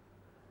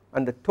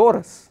 and the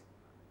torus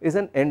is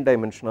an n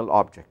dimensional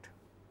object.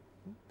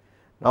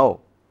 Now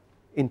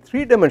in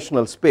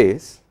 3-dimensional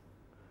space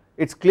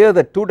it is clear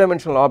that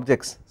 2-dimensional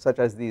objects such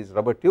as these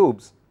rubber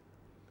tubes,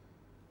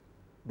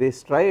 they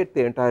striate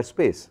the entire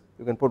space.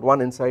 You can put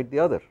one inside the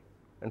other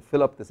and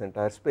fill up this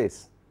entire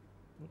space.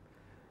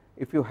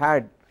 if you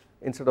had,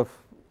 instead of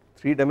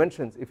 3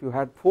 dimensions, if you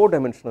had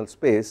 4-dimensional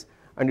space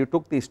and you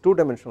took these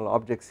 2-dimensional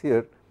objects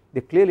here,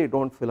 they clearly do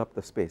not fill up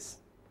the space.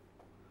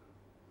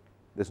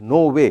 There is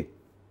no way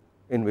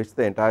in which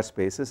the entire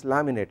space is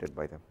laminated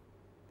by them.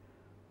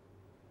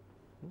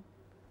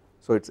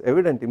 So it is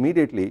evident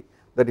immediately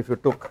that if you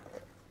took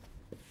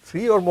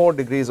 3 or more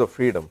degrees of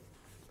freedom,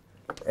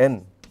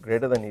 n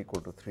greater than or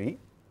equal to 3,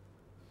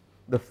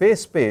 the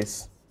phase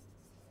space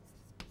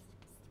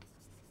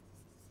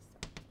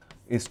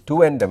is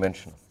 2n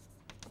dimensional.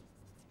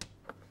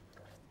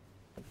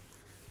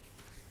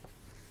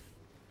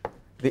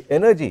 The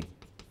energy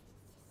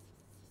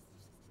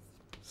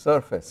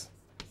surface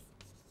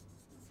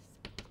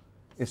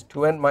is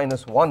 2n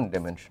minus 1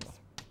 dimensional.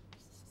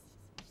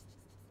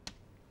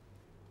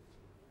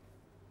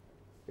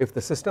 If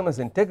the system is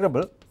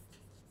integrable,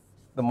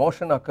 the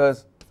motion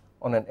occurs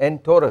on an n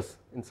torus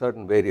in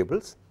certain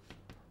variables,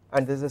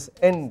 and this is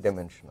n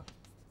dimensional.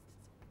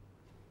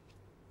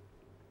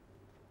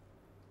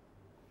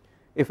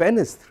 If n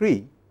is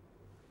 3,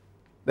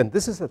 then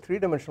this is a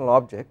 3-dimensional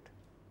object,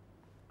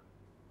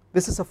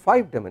 this is a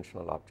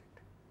 5-dimensional object.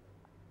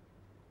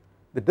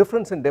 The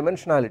difference in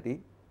dimensionality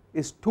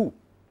is 2,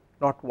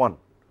 not 1.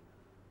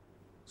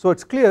 So it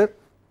is clear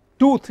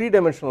 2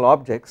 3-dimensional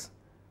objects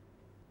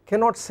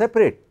cannot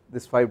separate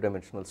this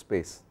 5-dimensional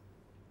space.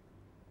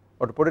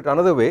 Or to put it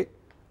another way,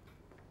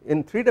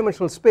 in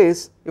 3-dimensional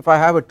space, if I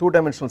have a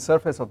 2-dimensional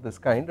surface of this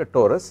kind, a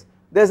torus,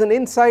 there is an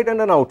inside and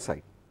an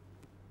outside.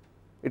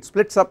 It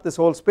splits up this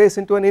whole space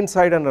into an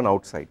inside and an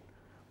outside.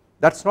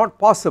 That is not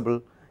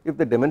possible if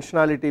the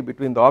dimensionality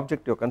between the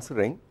object you are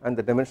considering and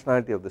the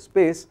dimensionality of the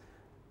space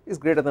is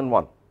greater than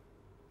 1.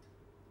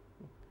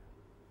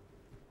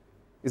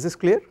 Is this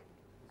clear?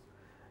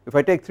 If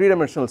I take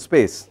 3-dimensional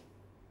space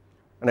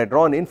and I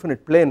draw an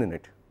infinite plane in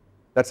it,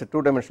 that is a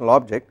 2-dimensional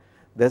object,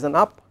 there is an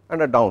up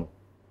and a down,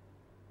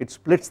 it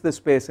splits the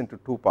space into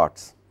 2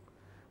 parts.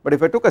 But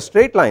if I took a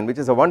straight line, which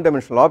is a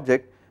 1-dimensional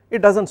object,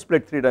 it does not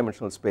split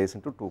 3-dimensional space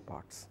into 2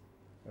 parts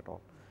at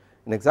all.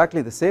 In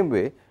exactly the same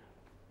way,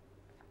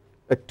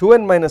 a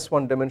 2n minus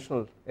 1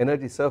 dimensional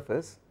energy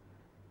surface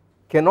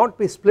cannot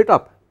be split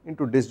up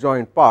into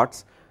disjoint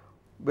parts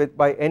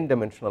by n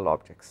dimensional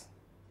objects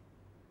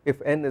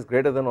if n is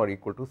greater than or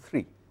equal to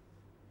 3.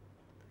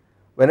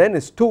 When n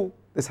is 2,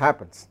 this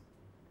happens,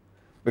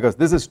 because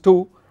this is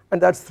 2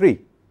 and that is 3,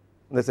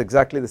 and that is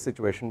exactly the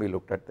situation we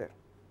looked at there.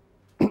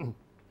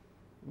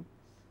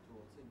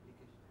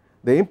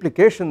 The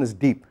implication is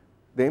deep.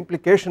 The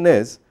implication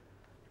is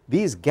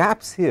these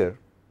gaps here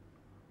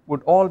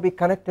would all be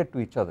connected to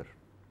each other.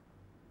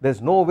 There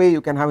is no way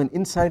you can have an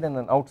inside and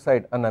an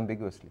outside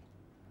unambiguously.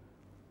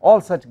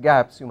 All such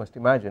gaps, you must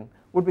imagine,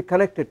 would be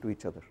connected to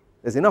each other.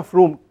 There is enough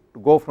room to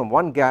go from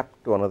one gap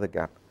to another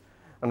gap.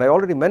 And I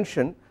already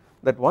mentioned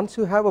that once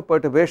you have a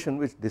perturbation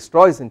which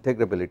destroys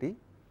integrability,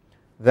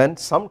 then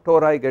some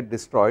tori get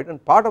destroyed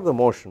and part of the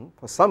motion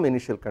for some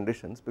initial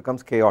conditions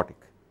becomes chaotic.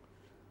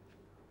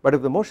 But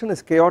if the motion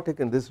is chaotic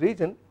in this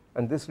region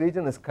and this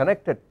region is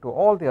connected to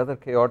all the other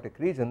chaotic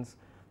regions,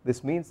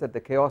 this means that the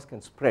chaos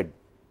can spread,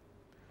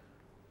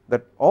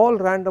 that all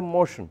random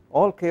motion,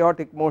 all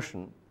chaotic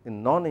motion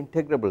in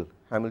non-integrable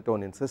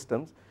Hamiltonian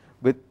systems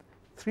with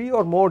 3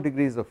 or more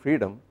degrees of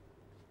freedom,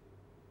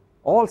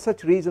 all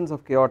such regions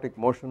of chaotic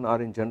motion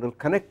are in general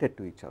connected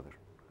to each other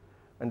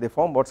and they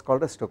form what is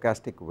called a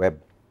stochastic web,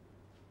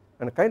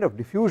 and a kind of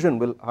diffusion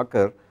will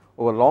occur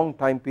over long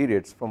time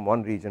periods from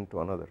one region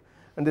to another.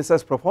 And this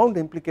has profound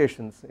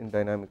implications in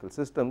dynamical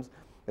systems,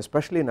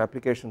 especially in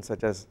applications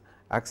such as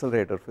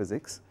accelerator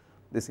physics.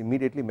 This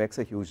immediately makes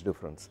a huge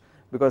difference,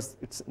 because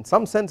it's, in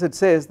some sense it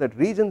says that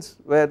regions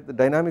where the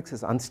dynamics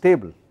is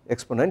unstable,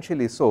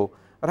 exponentially so,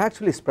 are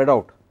actually spread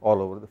out all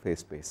over the phase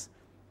space,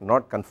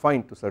 not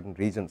confined to certain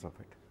regions of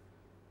it.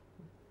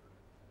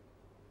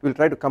 We will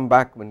try to come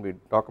back when we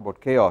talk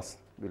about chaos,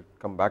 we will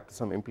come back to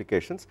some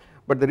implications,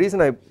 but the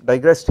reason I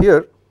digressed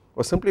here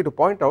was simply to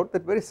point out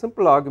that very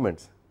simple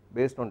arguments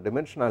based on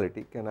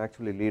dimensionality can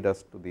actually lead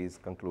us to these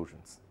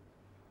conclusions,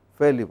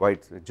 fairly wide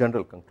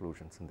general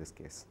conclusions in this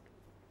case.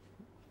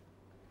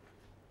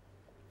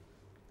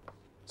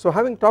 So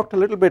having talked a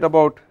little bit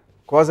about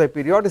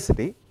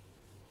quasi-periodicity,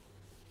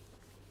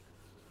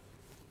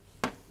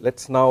 let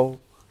us now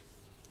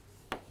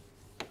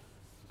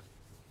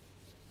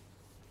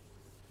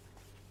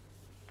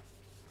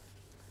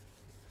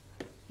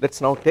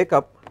take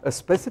up a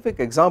specific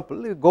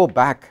example. We go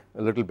back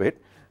a little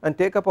bit and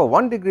take up a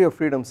 1 degree of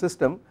freedom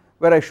system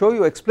where I show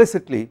you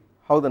explicitly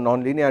how the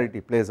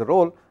nonlinearity plays a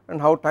role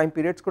and how time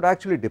periods could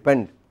actually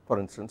depend, for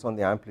instance, on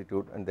the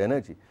amplitude and the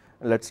energy,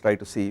 and let us try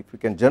to see if we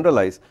can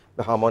generalize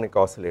the harmonic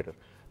oscillator.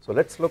 So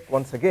let us look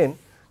once again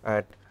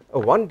at a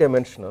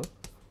 1-dimensional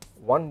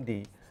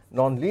 1D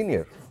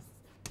nonlinear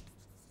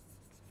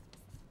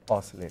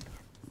oscillator.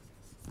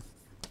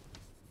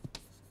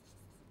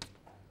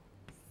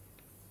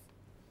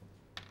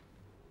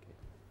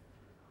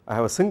 I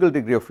have a single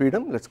degree of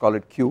freedom, let us call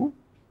it Q,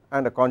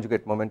 and a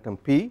conjugate momentum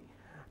P,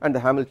 and the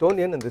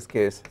Hamiltonian in this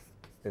case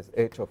is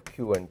H of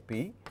Q and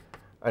P,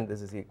 and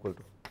this is equal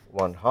to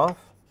 1/2,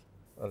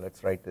 let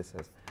us write this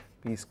as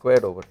P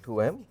squared over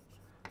 2m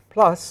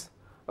plus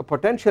a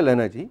potential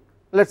energy,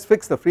 let us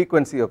fix the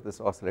frequency of this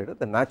oscillator,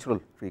 the natural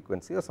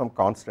frequency or some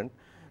constant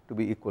to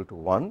be equal to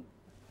 1.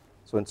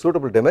 So in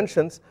suitable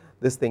dimensions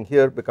this thing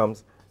here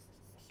becomes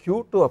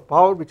q to a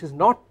power which is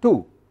not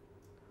 2,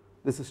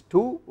 this is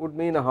 2 would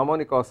mean a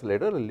harmonic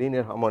oscillator, a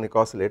linear harmonic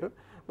oscillator,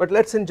 but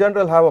let us in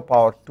general have a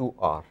power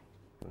 2r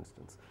for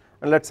instance,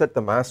 and let us set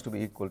the mass to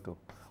be equal to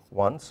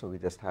 1, so we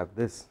just have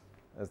this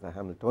as the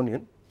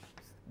Hamiltonian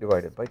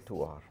divided by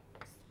 2r.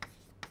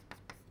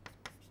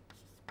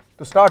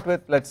 To start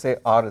with, let us say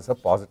r is a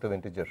positive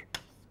integer.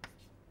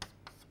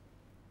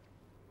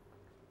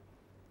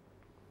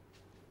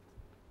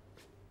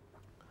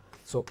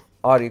 So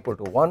r equal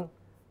to 1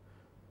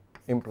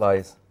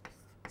 implies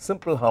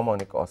simple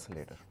harmonic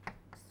oscillator,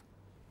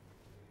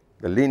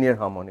 the linear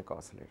harmonic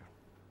oscillator.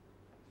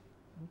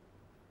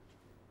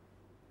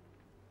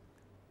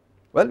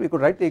 Well, we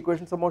could write the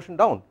equations of motion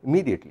down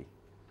immediately,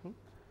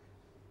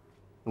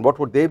 and what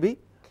would they be?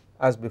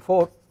 As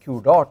before,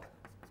 q dot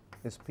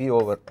is p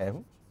over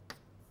m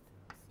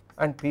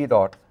and p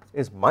dot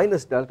is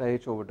minus delta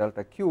h over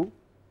delta q,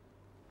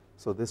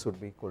 so this would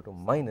be equal to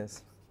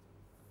minus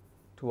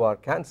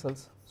 2r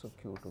cancels, so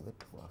q to the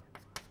 2r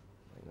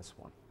minus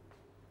 1.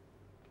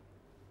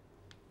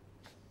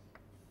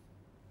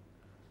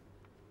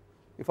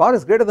 If r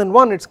is greater than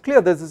 1, it is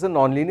clear this is a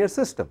nonlinear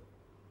system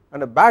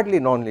and a badly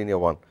nonlinear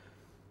one,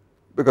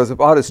 because if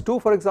r is 2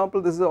 for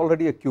example, this is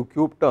already a q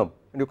cube term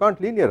and you can't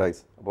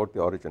linearize about the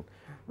origin.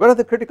 Where are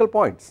the critical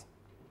points?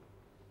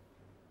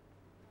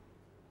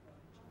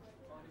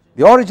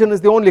 The origin is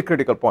the only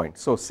critical point,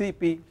 so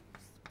Cp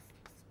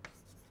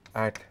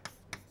at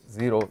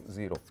 0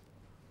 0.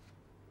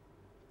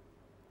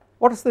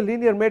 What does the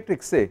linear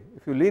matrix say?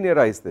 If you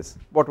linearize this,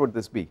 what would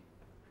this be?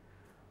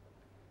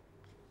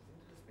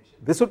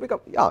 This would become,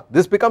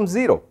 this becomes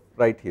 0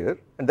 right here,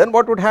 and then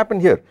what would happen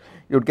here?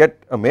 You would get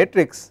a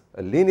matrix,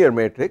 a linear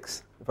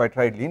matrix. If I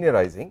tried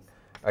linearizing,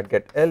 I would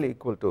get L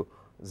equal to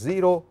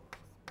 0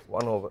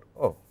 1 over,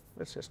 oh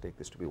let us just take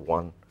this to be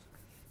 1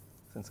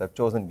 since I have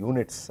chosen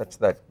units such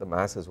that the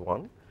mass is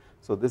 1.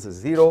 So this is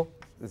 0,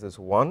 this is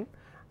 1,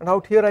 and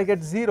out here I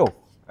get 0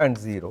 and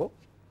 0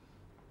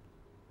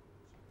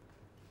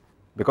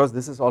 because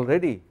this is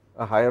already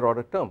a higher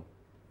order term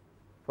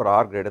for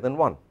r greater than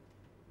 1.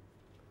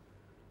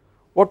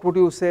 What would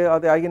you say are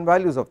the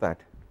eigenvalues of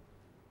that?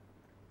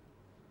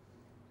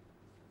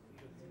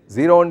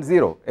 0 and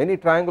 0, any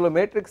triangular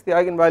matrix the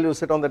eigenvalues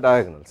sit on the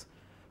diagonals.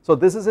 So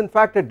this is in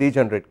fact a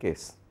degenerate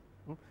case.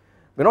 We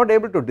are not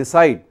able to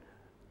decide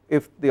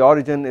if the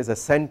origin is a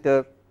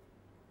center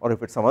or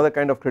if it is some other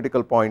kind of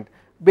critical point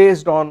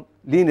based on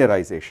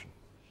linearization,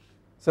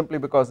 simply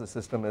because the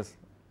system is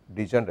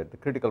degenerate, the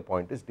critical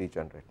point is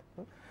degenerate.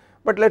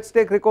 But let us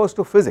take recourse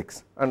to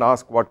physics and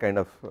ask what kind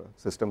of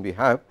system we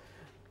have,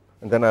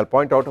 and then I will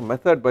point out a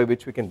method by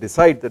which we can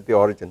decide that the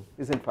origin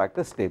is in fact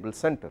a stable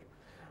center,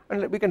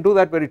 and we can do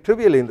that very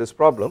trivially in this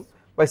problem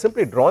by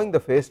simply drawing the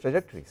phase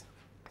trajectories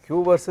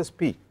q versus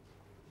p.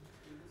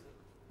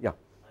 Yeah.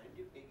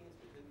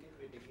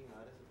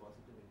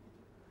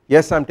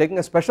 Yes, I am taking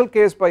a special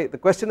case by, the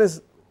question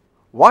is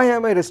why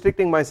am I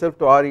restricting myself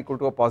to r equal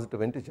to a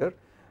positive integer?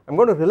 I am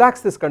going to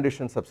relax this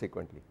condition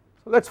subsequently.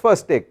 So let us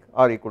first take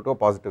r equal to a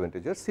positive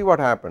integer, see what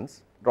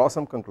happens, draw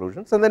some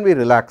conclusions, and then we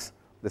relax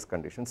this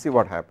condition, see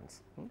what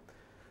happens.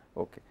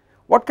 Okay.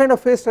 What kind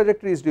of phase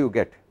trajectories do you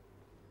get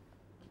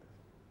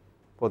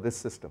for this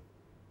system?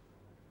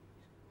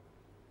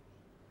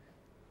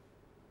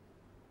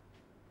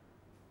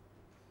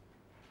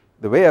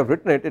 The way I have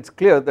written it, it is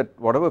clear that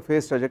whatever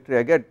phase trajectory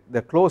I get, they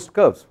are closed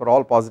curves for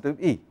all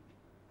positive E,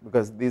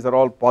 because these are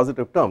all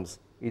positive terms,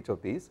 each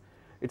of these.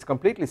 It is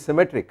completely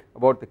symmetric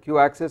about the q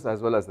axis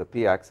as well as the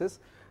p axis.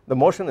 The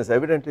motion is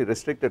evidently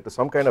restricted to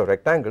some kind of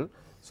rectangle,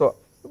 so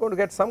we are going to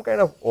get some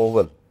kind of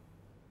oval,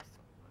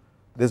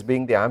 this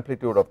being the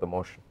amplitude of the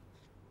motion.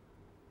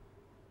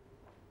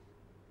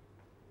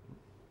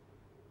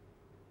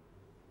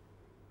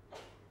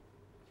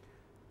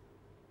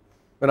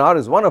 When r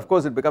is 1, of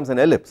course it becomes an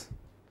ellipse.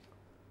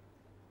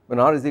 When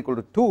r is equal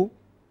to 2,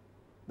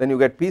 then you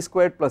get p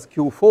squared plus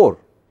q4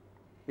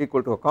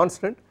 equal to a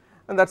constant,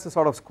 and that is a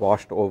sort of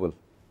squashed oval.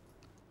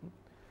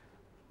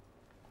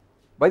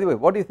 By the way,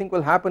 what do you think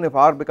will happen if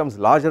r becomes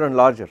larger and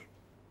larger?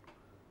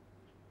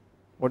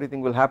 What do you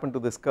think will happen to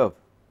this curve?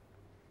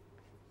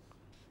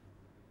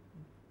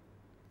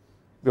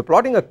 We are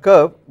plotting a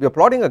curve, we are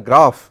plotting a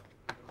graph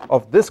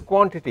of this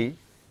quantity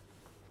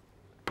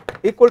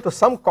equal to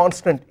some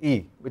constant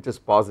E which is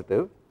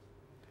positive,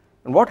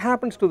 and what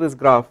happens to this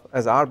graph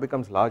as r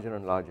becomes larger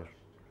and larger?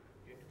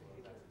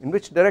 In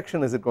which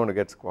direction is it going to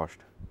get squashed?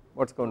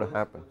 What is going to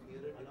happen?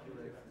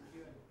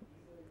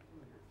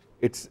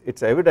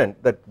 It's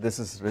evident that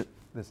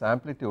this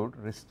amplitude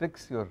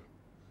restricts the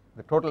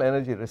total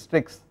energy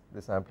restricts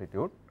this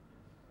amplitude.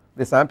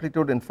 This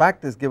amplitude in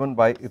fact is given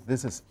by, if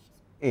this is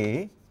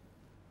A,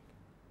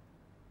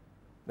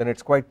 then it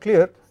is quite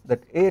clear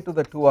that A to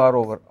the 2r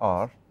over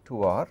r,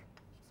 2r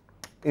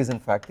is in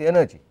fact the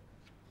energy.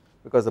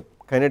 because the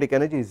kinetic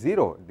energy is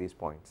 0 at these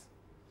points.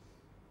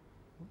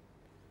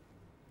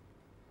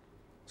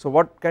 So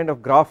what kind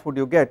of graph would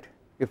you get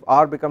if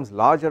r becomes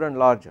larger and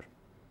larger?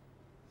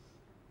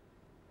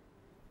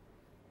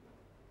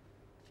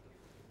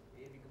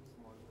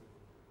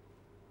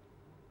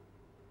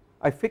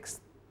 I fix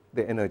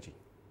the energy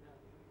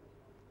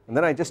and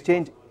then I just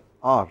change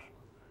r,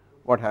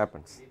 what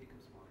happens?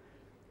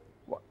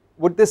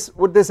 Would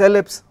this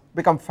ellipse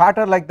become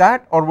fatter like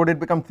that, or would it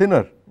become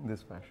thinner in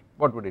this fashion?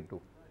 What would it do?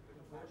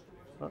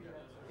 Huh?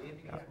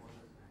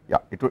 Yeah,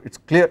 it's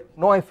clear.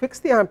 No, I fix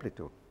the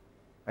amplitude,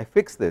 I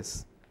fix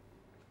this,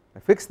 I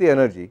fix the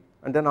energy,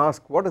 and then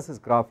ask what does this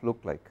graph look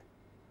like?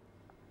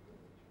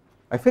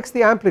 I fix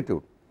the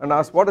amplitude and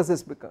ask what does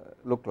this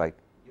look like?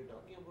 You are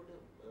talking about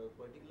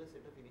a particular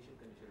set of initial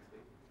conditions,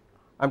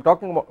 right? I am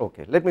talking about,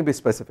 okay, let me be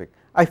specific.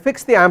 I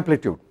fix the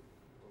amplitude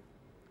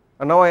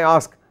and now I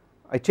ask,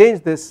 I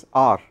change this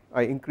r,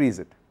 I increase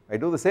it, I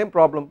do the same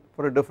problem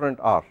for a different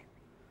r.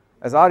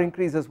 As r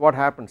increases, what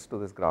happens to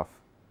this graph?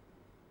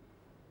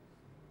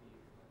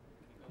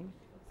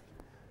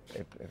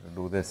 It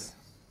will do this,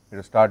 it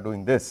will start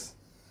doing this.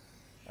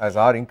 As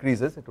r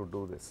increases, it will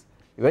do this.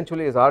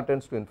 Eventually as r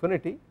tends to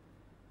infinity,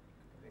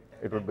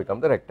 it would become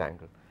the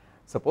rectangle.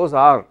 Suppose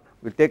r,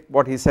 we will take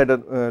what he said a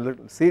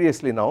little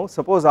seriously now,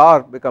 suppose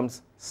r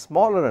becomes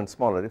smaller and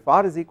smaller. If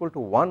r is equal to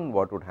 1,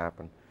 what would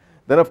happen?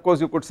 Then of course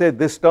you could say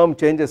this term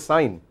changes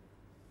sign.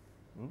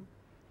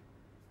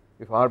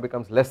 If r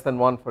becomes less than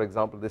 1, for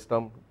example, this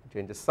term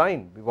changes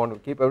sign. We want to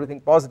keep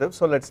everything positive,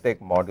 so let us take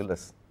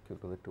modulus q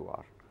to the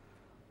 2r.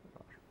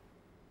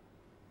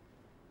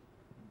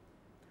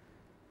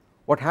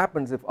 What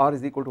happens if r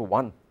is equal to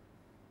 1?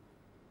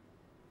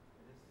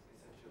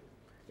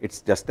 It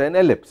is just an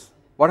ellipse.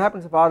 What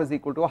happens if r is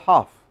equal to a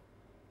half?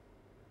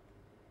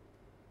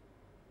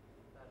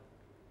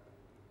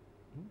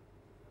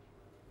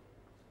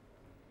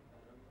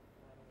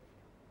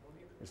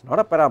 It is not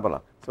a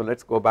parabola. So let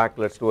us go back,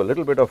 let us do a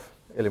little bit of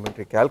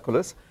elementary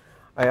calculus.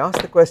 I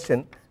asked the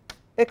question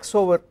x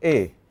over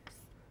a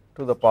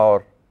to the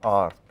power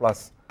r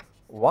plus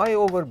y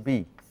over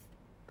b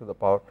to the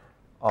power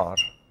r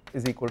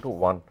is equal to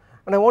 1,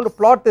 and I want to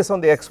plot this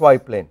on the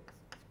xy plane.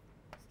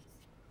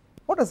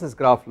 What does this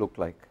graph look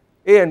like?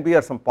 A and b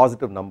are some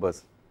positive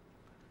numbers.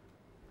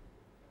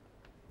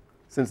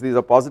 Since these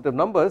are positive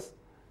numbers,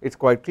 it is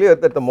quite clear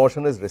that the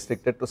motion is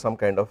restricted to some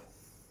kind of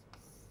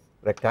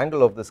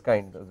rectangle of this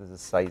kind. This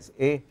is size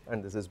a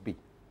and this is b.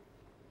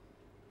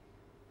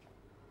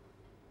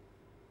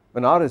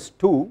 When r is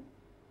 2,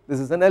 this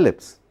is an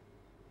ellipse.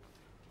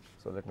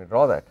 So let me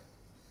draw that.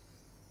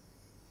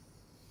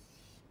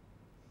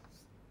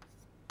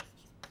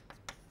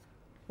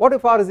 What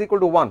if r is equal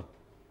to 1?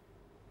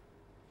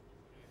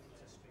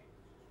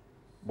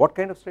 What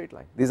kind of straight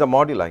line? These are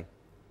moduli.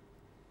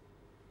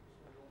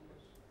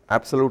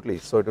 Absolutely,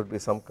 so it would be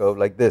some curve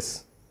like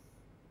this.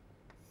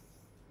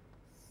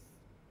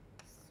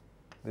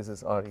 This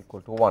is r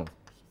equal to 1.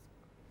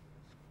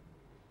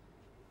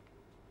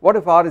 What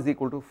if r is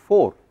equal to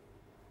 4?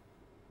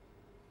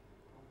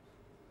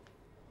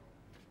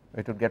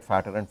 It would get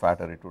fatter and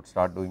fatter, it would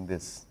start doing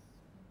this.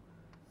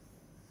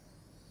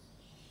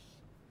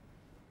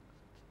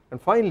 And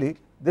finally,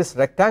 this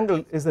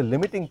rectangle is the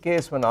limiting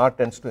case when r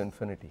tends to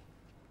infinity.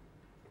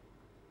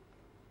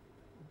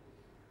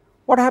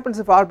 What happens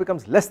if r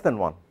becomes less than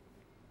 1?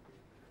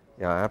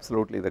 Yeah,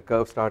 absolutely, the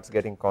curve starts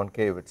getting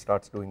concave, it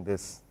starts doing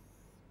this.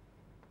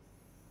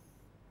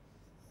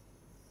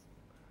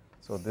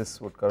 So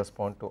this would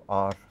correspond to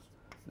r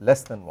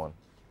less than 1.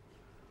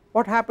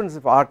 What happens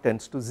if r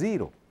tends to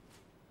 0?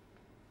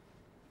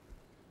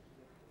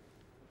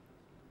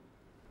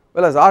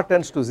 Well, as r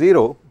tends to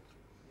 0,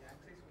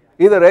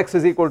 either x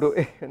is equal to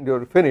a and you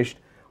are finished,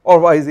 or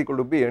y is equal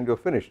to b and you are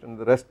finished, and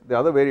the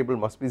other variable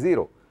must be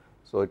 0.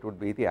 So it would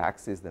be the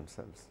axes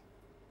themselves.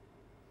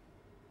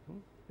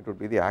 It would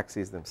be the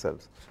axes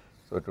themselves.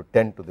 So it would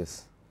tend to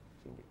this.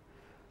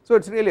 So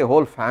it is really a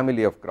whole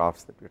family of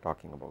graphs that we are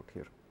talking about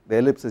here. The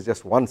ellipse is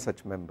just one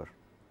such member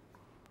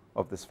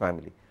of this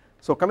family.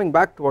 So coming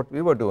back to what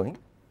we were doing,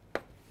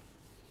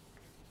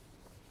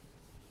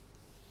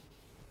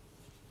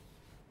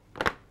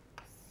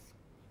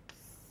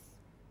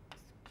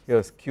 here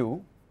is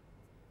q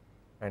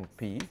and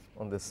p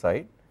on this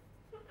side.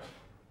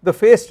 The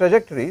phase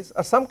trajectories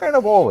are some kind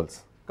of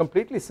ovals,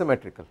 completely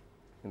symmetrical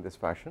in this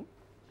fashion,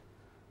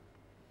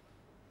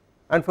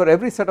 and for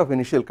every set of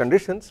initial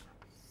conditions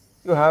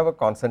you have a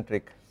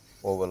concentric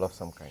oval of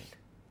some kind,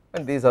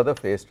 and these are the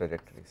phase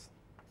trajectories.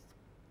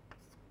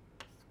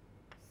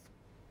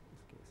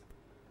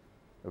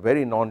 A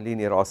very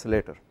non-linear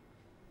oscillator,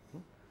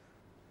 and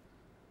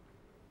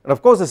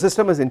of course the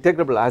system is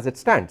integrable as it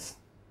stands,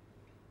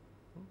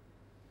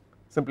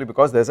 simply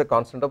because there is a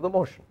constant of the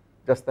motion,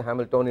 just the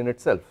Hamiltonian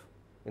itself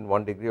in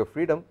 1 degree of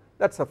freedom,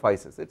 that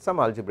suffices. It is some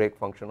algebraic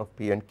function of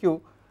p and q,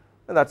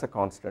 and that is a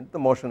constant. The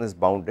motion is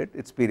bounded,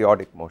 it is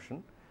periodic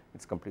motion,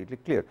 it is completely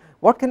clear.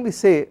 What can we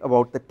say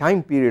about the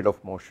time period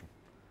of motion?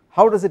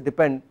 How does it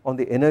depend on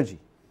the energy?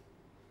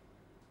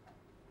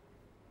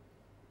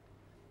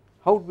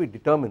 How would we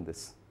determine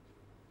this?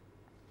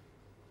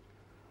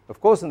 Of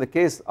course in the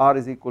case r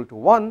is equal to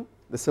 1,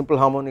 the simple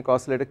harmonic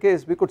oscillator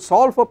case, we could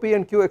solve for p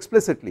and q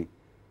explicitly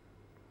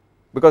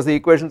because the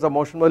equations of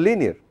motion were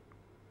linear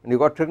and you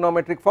got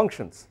trigonometric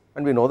functions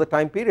and we know the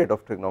time period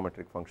of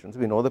trigonometric functions,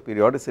 we know the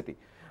periodicity.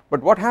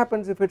 But what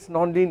happens if it is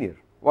non-linear?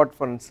 What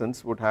for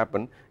instance would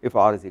happen if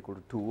r is equal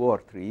to 2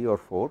 or 3 or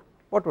 4,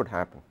 what would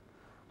happen?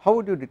 How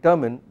would you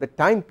determine the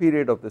time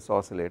period of this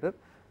oscillator?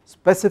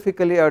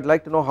 Specifically I would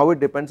like to know how it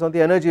depends on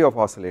the energy of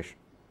oscillation,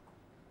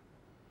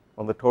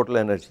 on the total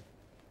energy.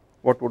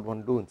 What would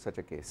one do in such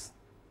a case?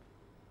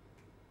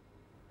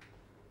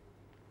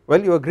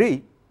 Well, you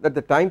agree that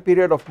the time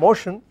period of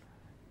motion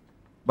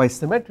by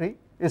symmetry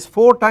is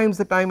 4 times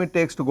the time it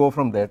takes to go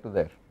from there to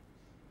there,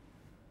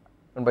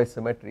 and by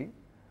symmetry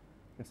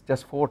it is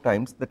just 4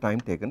 times the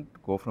time taken to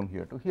go from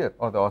here to here,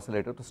 or the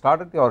oscillator to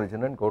start at the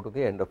origin and go to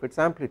the end of its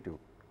amplitude.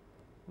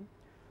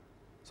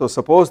 So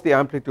suppose the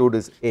amplitude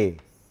is A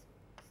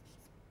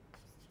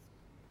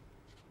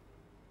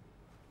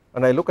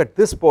and I look at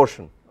this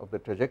portion of the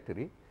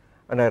trajectory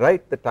and I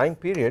write the time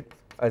period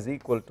as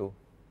equal to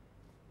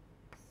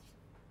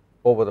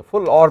over the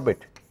full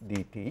orbit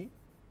dt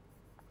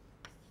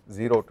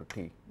 0 to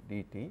t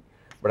dt,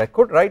 but I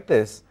could write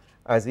this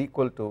as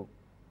equal to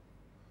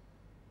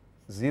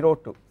 0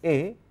 to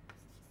a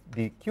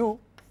dq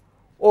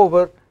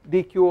over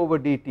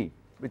dt,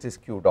 which is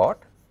q dot,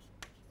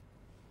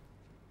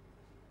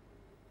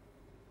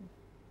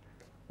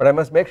 but I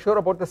must make sure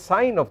about the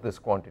sign of this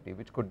quantity,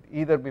 which could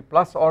either be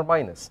plus or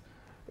minus.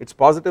 It is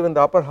positive in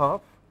the upper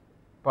half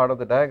part of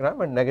the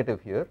diagram and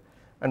negative here,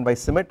 and by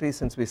symmetry,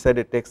 since we said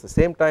it takes the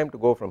same time to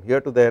go from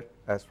here to there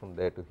as from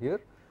there to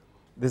here,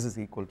 this is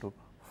equal to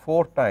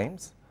 4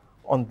 times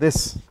on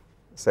this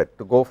set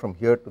to go from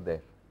here to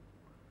there,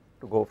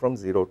 to go from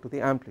 0 to the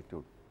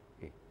amplitude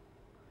A,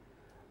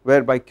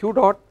 where by q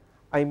dot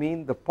I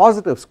mean the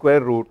positive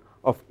square root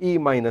of E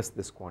minus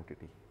this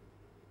quantity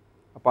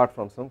apart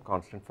from some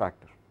constant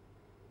factor.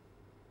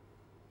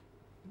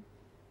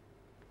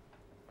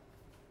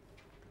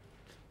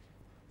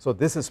 So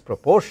this is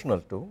proportional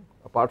to,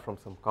 apart from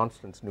some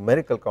constants,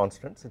 numerical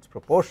constants, it is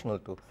proportional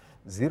to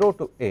 0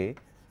 to a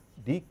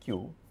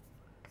dq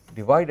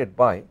divided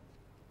by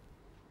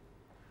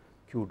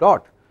q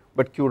dot,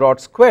 but q dot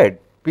squared,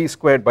 p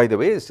squared by the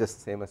way is just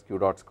the same as q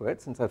dot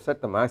squared, since I have set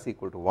the mass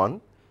equal to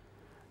 1,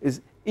 is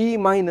E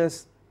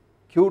minus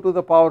q to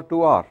the power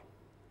 2r.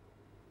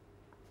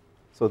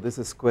 So this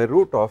is square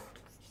root of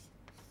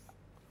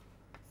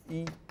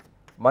E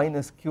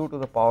minus q to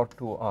the power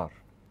 2r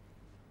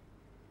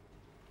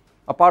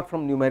apart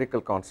from numerical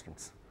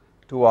constants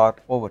 2r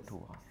over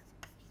 2r.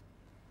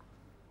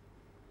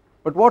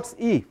 But what is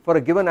E for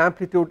a given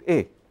amplitude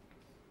A?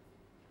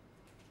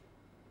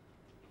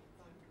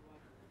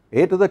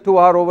 A to the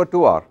 2r over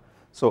 2r.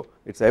 So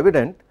it is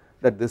evident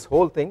that this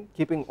whole thing,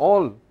 keeping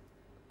all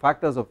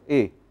factors of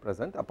A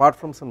present apart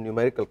from some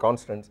numerical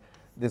constants,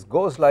 this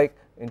goes like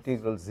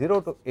integral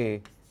 0 to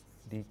a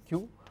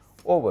dq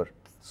over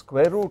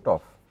square root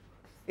of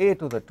a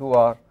to the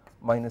 2r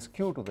minus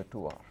q to the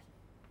 2r.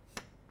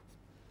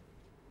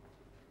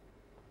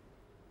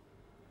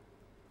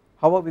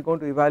 How are we going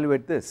to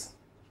evaluate this?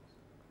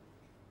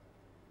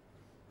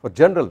 For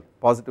general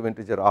positive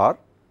integer r,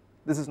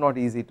 this is not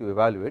easy to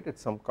evaluate, it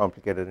is some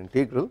complicated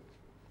integral.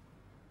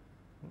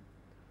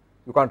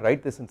 You can't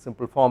write this in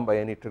simple form by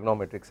any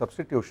trigonometric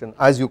substitution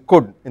as you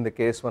could in the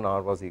case when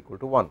r was equal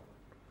to 1.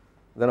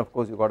 Then of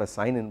course you got a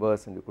sine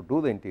inverse and you could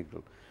do the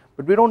integral,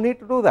 but we do not need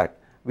to do that.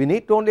 We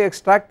need to only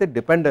extract the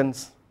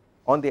dependence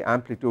on the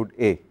amplitude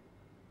A.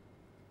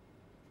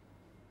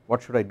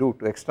 What should I do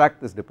to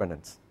extract this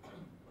dependence?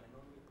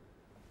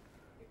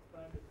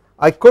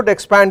 I could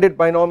expand it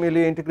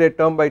binomially, integrate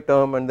term by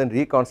term and then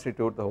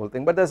reconstitute the whole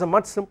thing, but there is a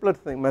much simpler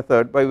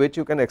method by which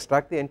you can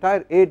extract the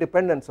entire A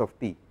dependence of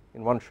t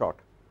in one shot.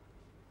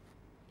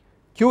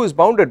 Q is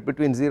bounded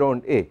between 0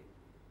 and A,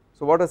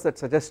 so what does that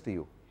suggest to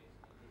you?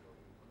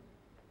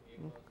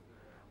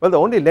 Well, the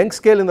only length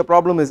scale in the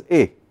problem is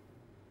A,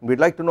 we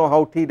would like to know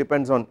how t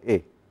depends on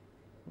A.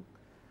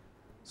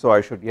 So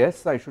I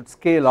should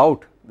scale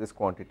out this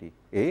quantity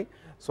A,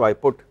 so I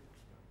put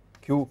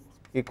Q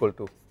equal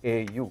to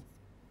AU,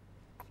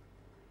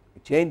 a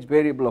change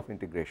variable of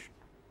integration,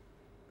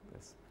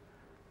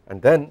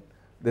 and then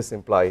this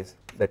implies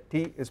that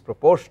t is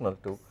proportional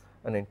to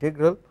an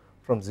integral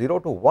from 0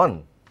 to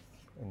 1,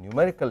 a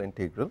numerical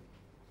integral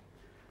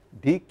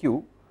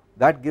dq,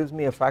 that gives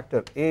me a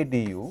factor a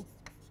du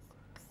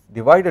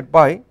divided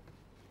by,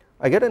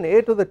 I get an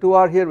a to the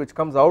 2r here which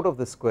comes out of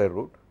the square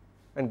root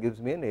and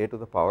gives me an a to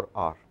the power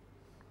r.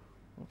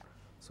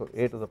 So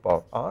a to the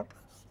power r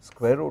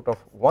square root of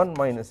 1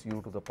 minus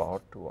u to the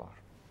power 2r.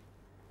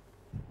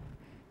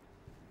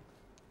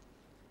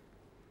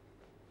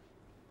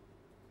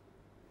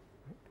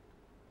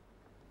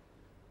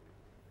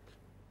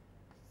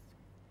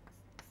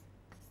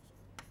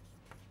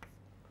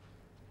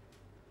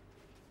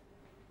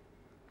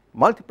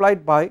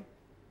 Multiplied by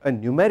a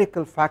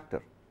numerical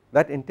factor,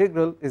 that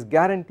integral is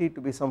guaranteed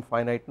to be some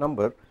finite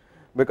number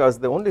because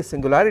the only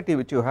singularity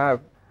which you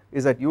have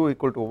is at u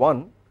equal to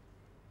 1,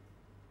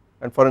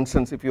 and for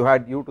instance if you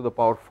had u to the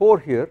power 4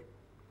 here,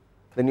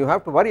 then you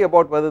have to worry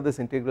about whether this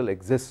integral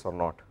exists or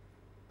not,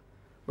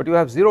 but you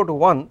have 0 to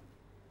 1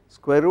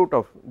 square root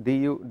of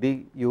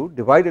du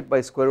divided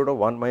by square root of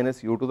 1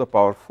 minus u to the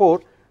power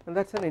 4, and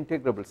that is an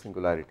integrable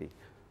singularity.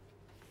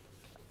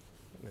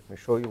 Let me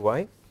show you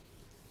why.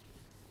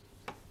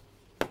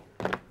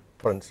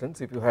 For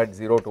instance, if you had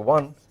 0 to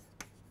 1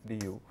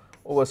 du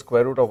over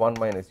square root of 1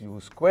 minus u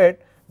squared,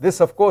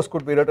 this of course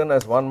could be written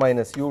as 1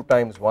 minus u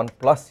times 1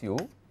 plus u,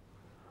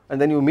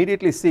 and then you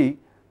immediately see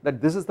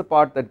that this is the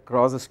part that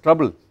causes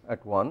trouble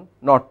at 1,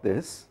 not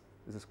this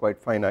is quite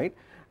finite,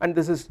 and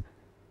this is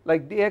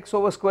like dx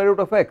over square root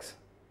of x.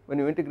 When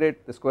you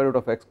integrate, the square root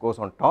of x goes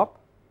on top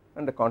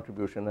and the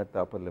contribution at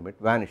the upper limit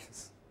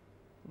vanishes.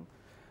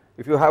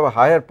 If you have a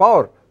higher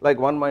power like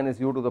 1 minus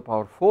u to the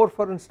power 4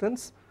 for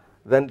instance,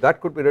 then that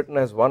could be written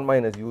as 1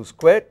 minus u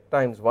squared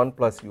times 1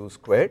 plus u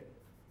squared,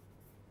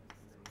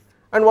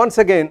 and once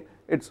again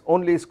it is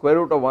only square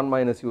root of 1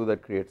 minus u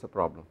that creates a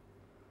problem,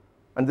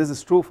 and this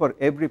is true for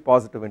every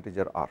positive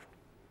integer r.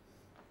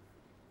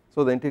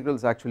 So the integral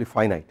is actually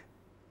finite,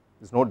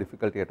 there is no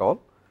difficulty at all,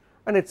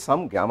 and it is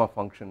some gamma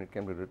function, it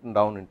can be written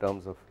down in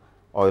terms of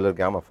Euler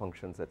gamma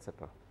functions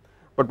etc.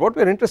 But what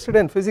we are interested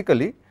in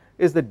physically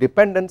is the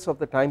dependence of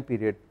the time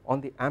period on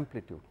the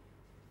amplitude,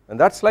 and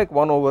that is like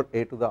 1 over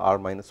a to the r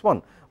minus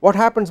 1. What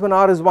happens when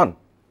r is 1?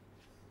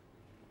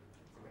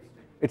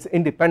 It is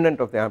independent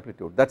of the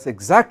amplitude, that is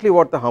exactly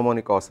what the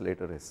harmonic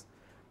oscillator is,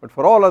 but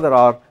for all other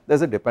r there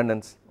is a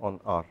dependence on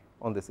r,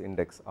 on this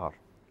index r.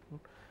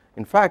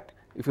 In fact,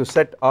 if you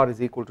set r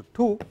is equal to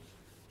 2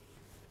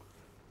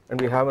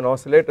 and we have an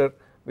oscillator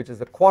which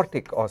is a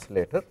quartic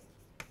oscillator,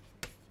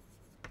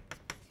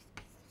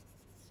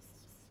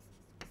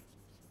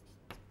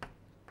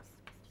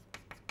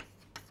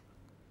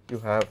 you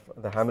have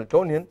the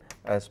Hamiltonian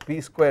as p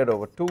squared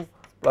over 2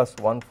 plus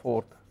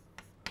 1/4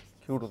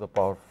 q to the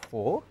power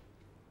 4.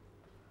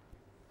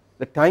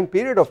 The time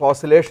period of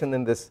oscillation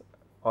in this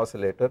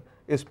oscillator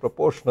is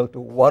proportional to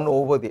 1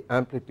 over the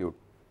amplitude.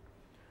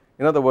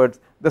 In other words,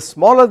 the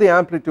smaller the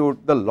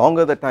amplitude, the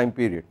longer the time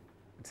period.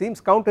 It seems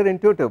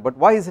counterintuitive, but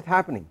why is it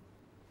happening?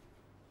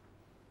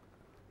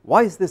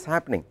 Why is this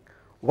happening?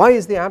 Why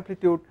is the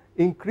amplitude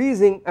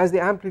increasing as the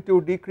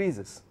amplitude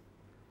decreases?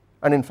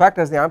 And in fact,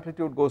 as the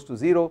amplitude goes to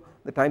 0,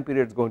 the time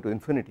period is going to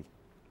infinity.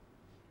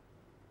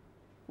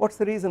 What is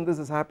the reason this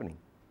is happening?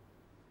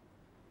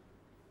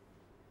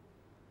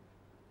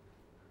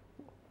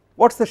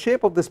 What is the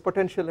shape of this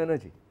potential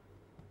energy?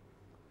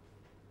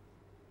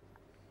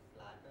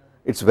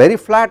 It is very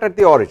flat at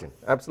the origin,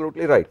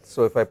 absolutely right.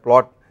 So if I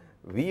plot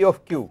V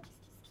of q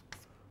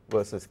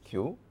versus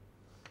q,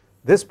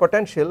 this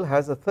potential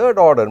has a third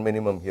order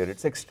minimum here, it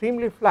is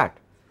extremely flat.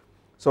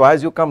 So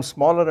as you come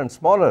smaller and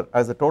smaller,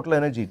 as the total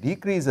energy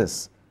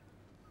decreases,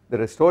 the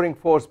restoring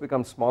force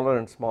becomes smaller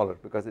and smaller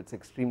because it is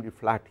extremely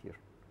flat here.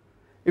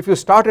 If you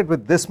started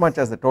with this much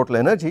as the total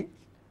energy,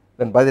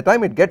 then by the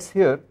time it gets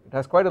here it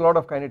has quite a lot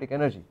of kinetic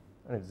energy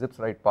and it zips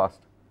right past.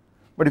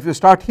 But if you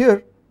start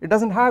here, it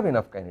does not have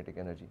enough kinetic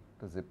energy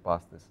to zip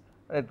past this,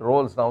 and it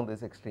rolls down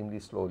this extremely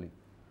slowly.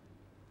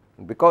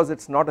 And because it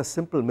is not a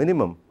simple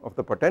minimum of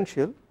the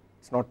potential,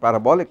 it is not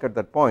parabolic at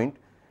that point,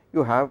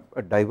 you have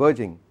a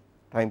diverging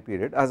time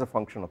period as a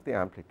function of the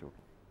amplitude.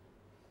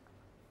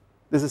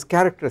 This is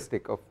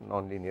characteristic of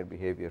nonlinear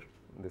behavior.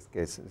 In this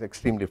case, it is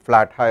extremely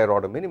flat, higher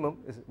order minimum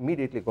is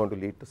immediately going to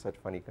lead to such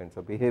funny kinds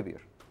of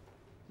behavior.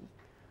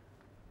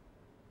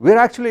 We are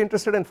actually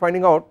interested in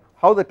finding out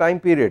how the time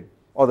period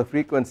or the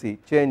frequency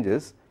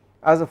changes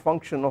as a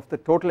function of the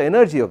total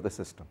energy of the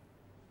system.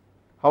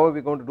 How are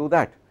we going to do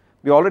that?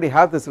 We already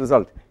have this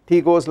result,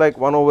 t goes like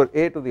 1 over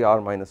a to the r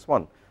minus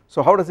 1.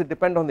 So how does it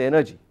depend on the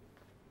energy?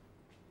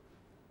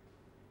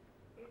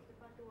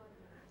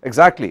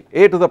 Exactly,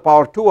 a to the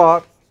power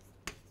 2r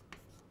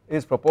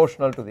is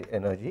proportional to the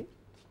energy,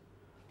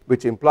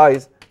 which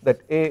implies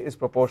that a is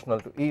proportional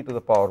to e to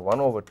the power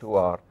 1 over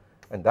 2r,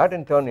 and that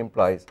in turn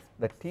implies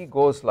that t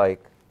goes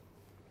like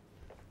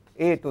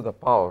a to the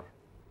power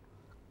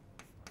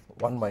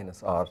 1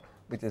 minus r,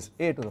 which is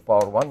a to the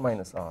power 1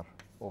 minus r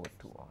over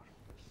 2r,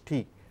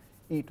 t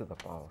e to the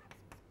power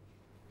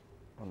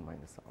 1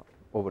 minus r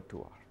over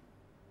 2r.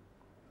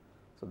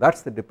 So that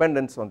is the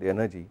dependence on the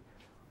energy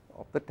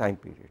of the time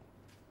period.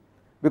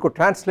 We could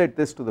translate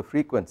this to the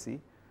frequency,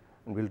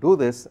 and we will do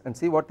this and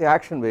see what the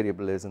action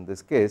variable is in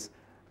this case,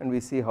 and we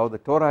see how the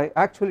tori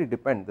actually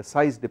depend, the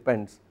size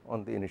depends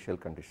on the initial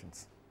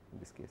conditions in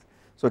this case.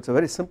 So it is a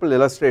very simple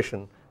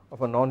illustration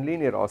of a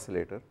nonlinear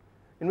oscillator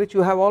in which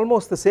you have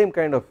almost the same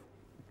kind of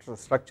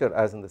structure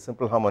as in the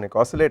simple harmonic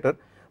oscillator,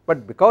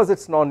 but because it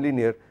is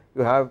nonlinear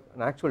you have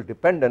an actual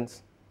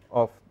dependence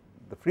of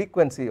the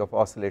frequency of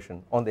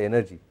oscillation on the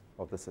energy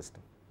of the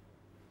system.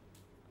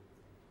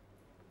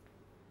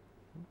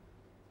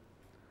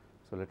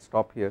 So let us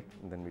stop here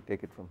and then we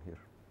take it from here.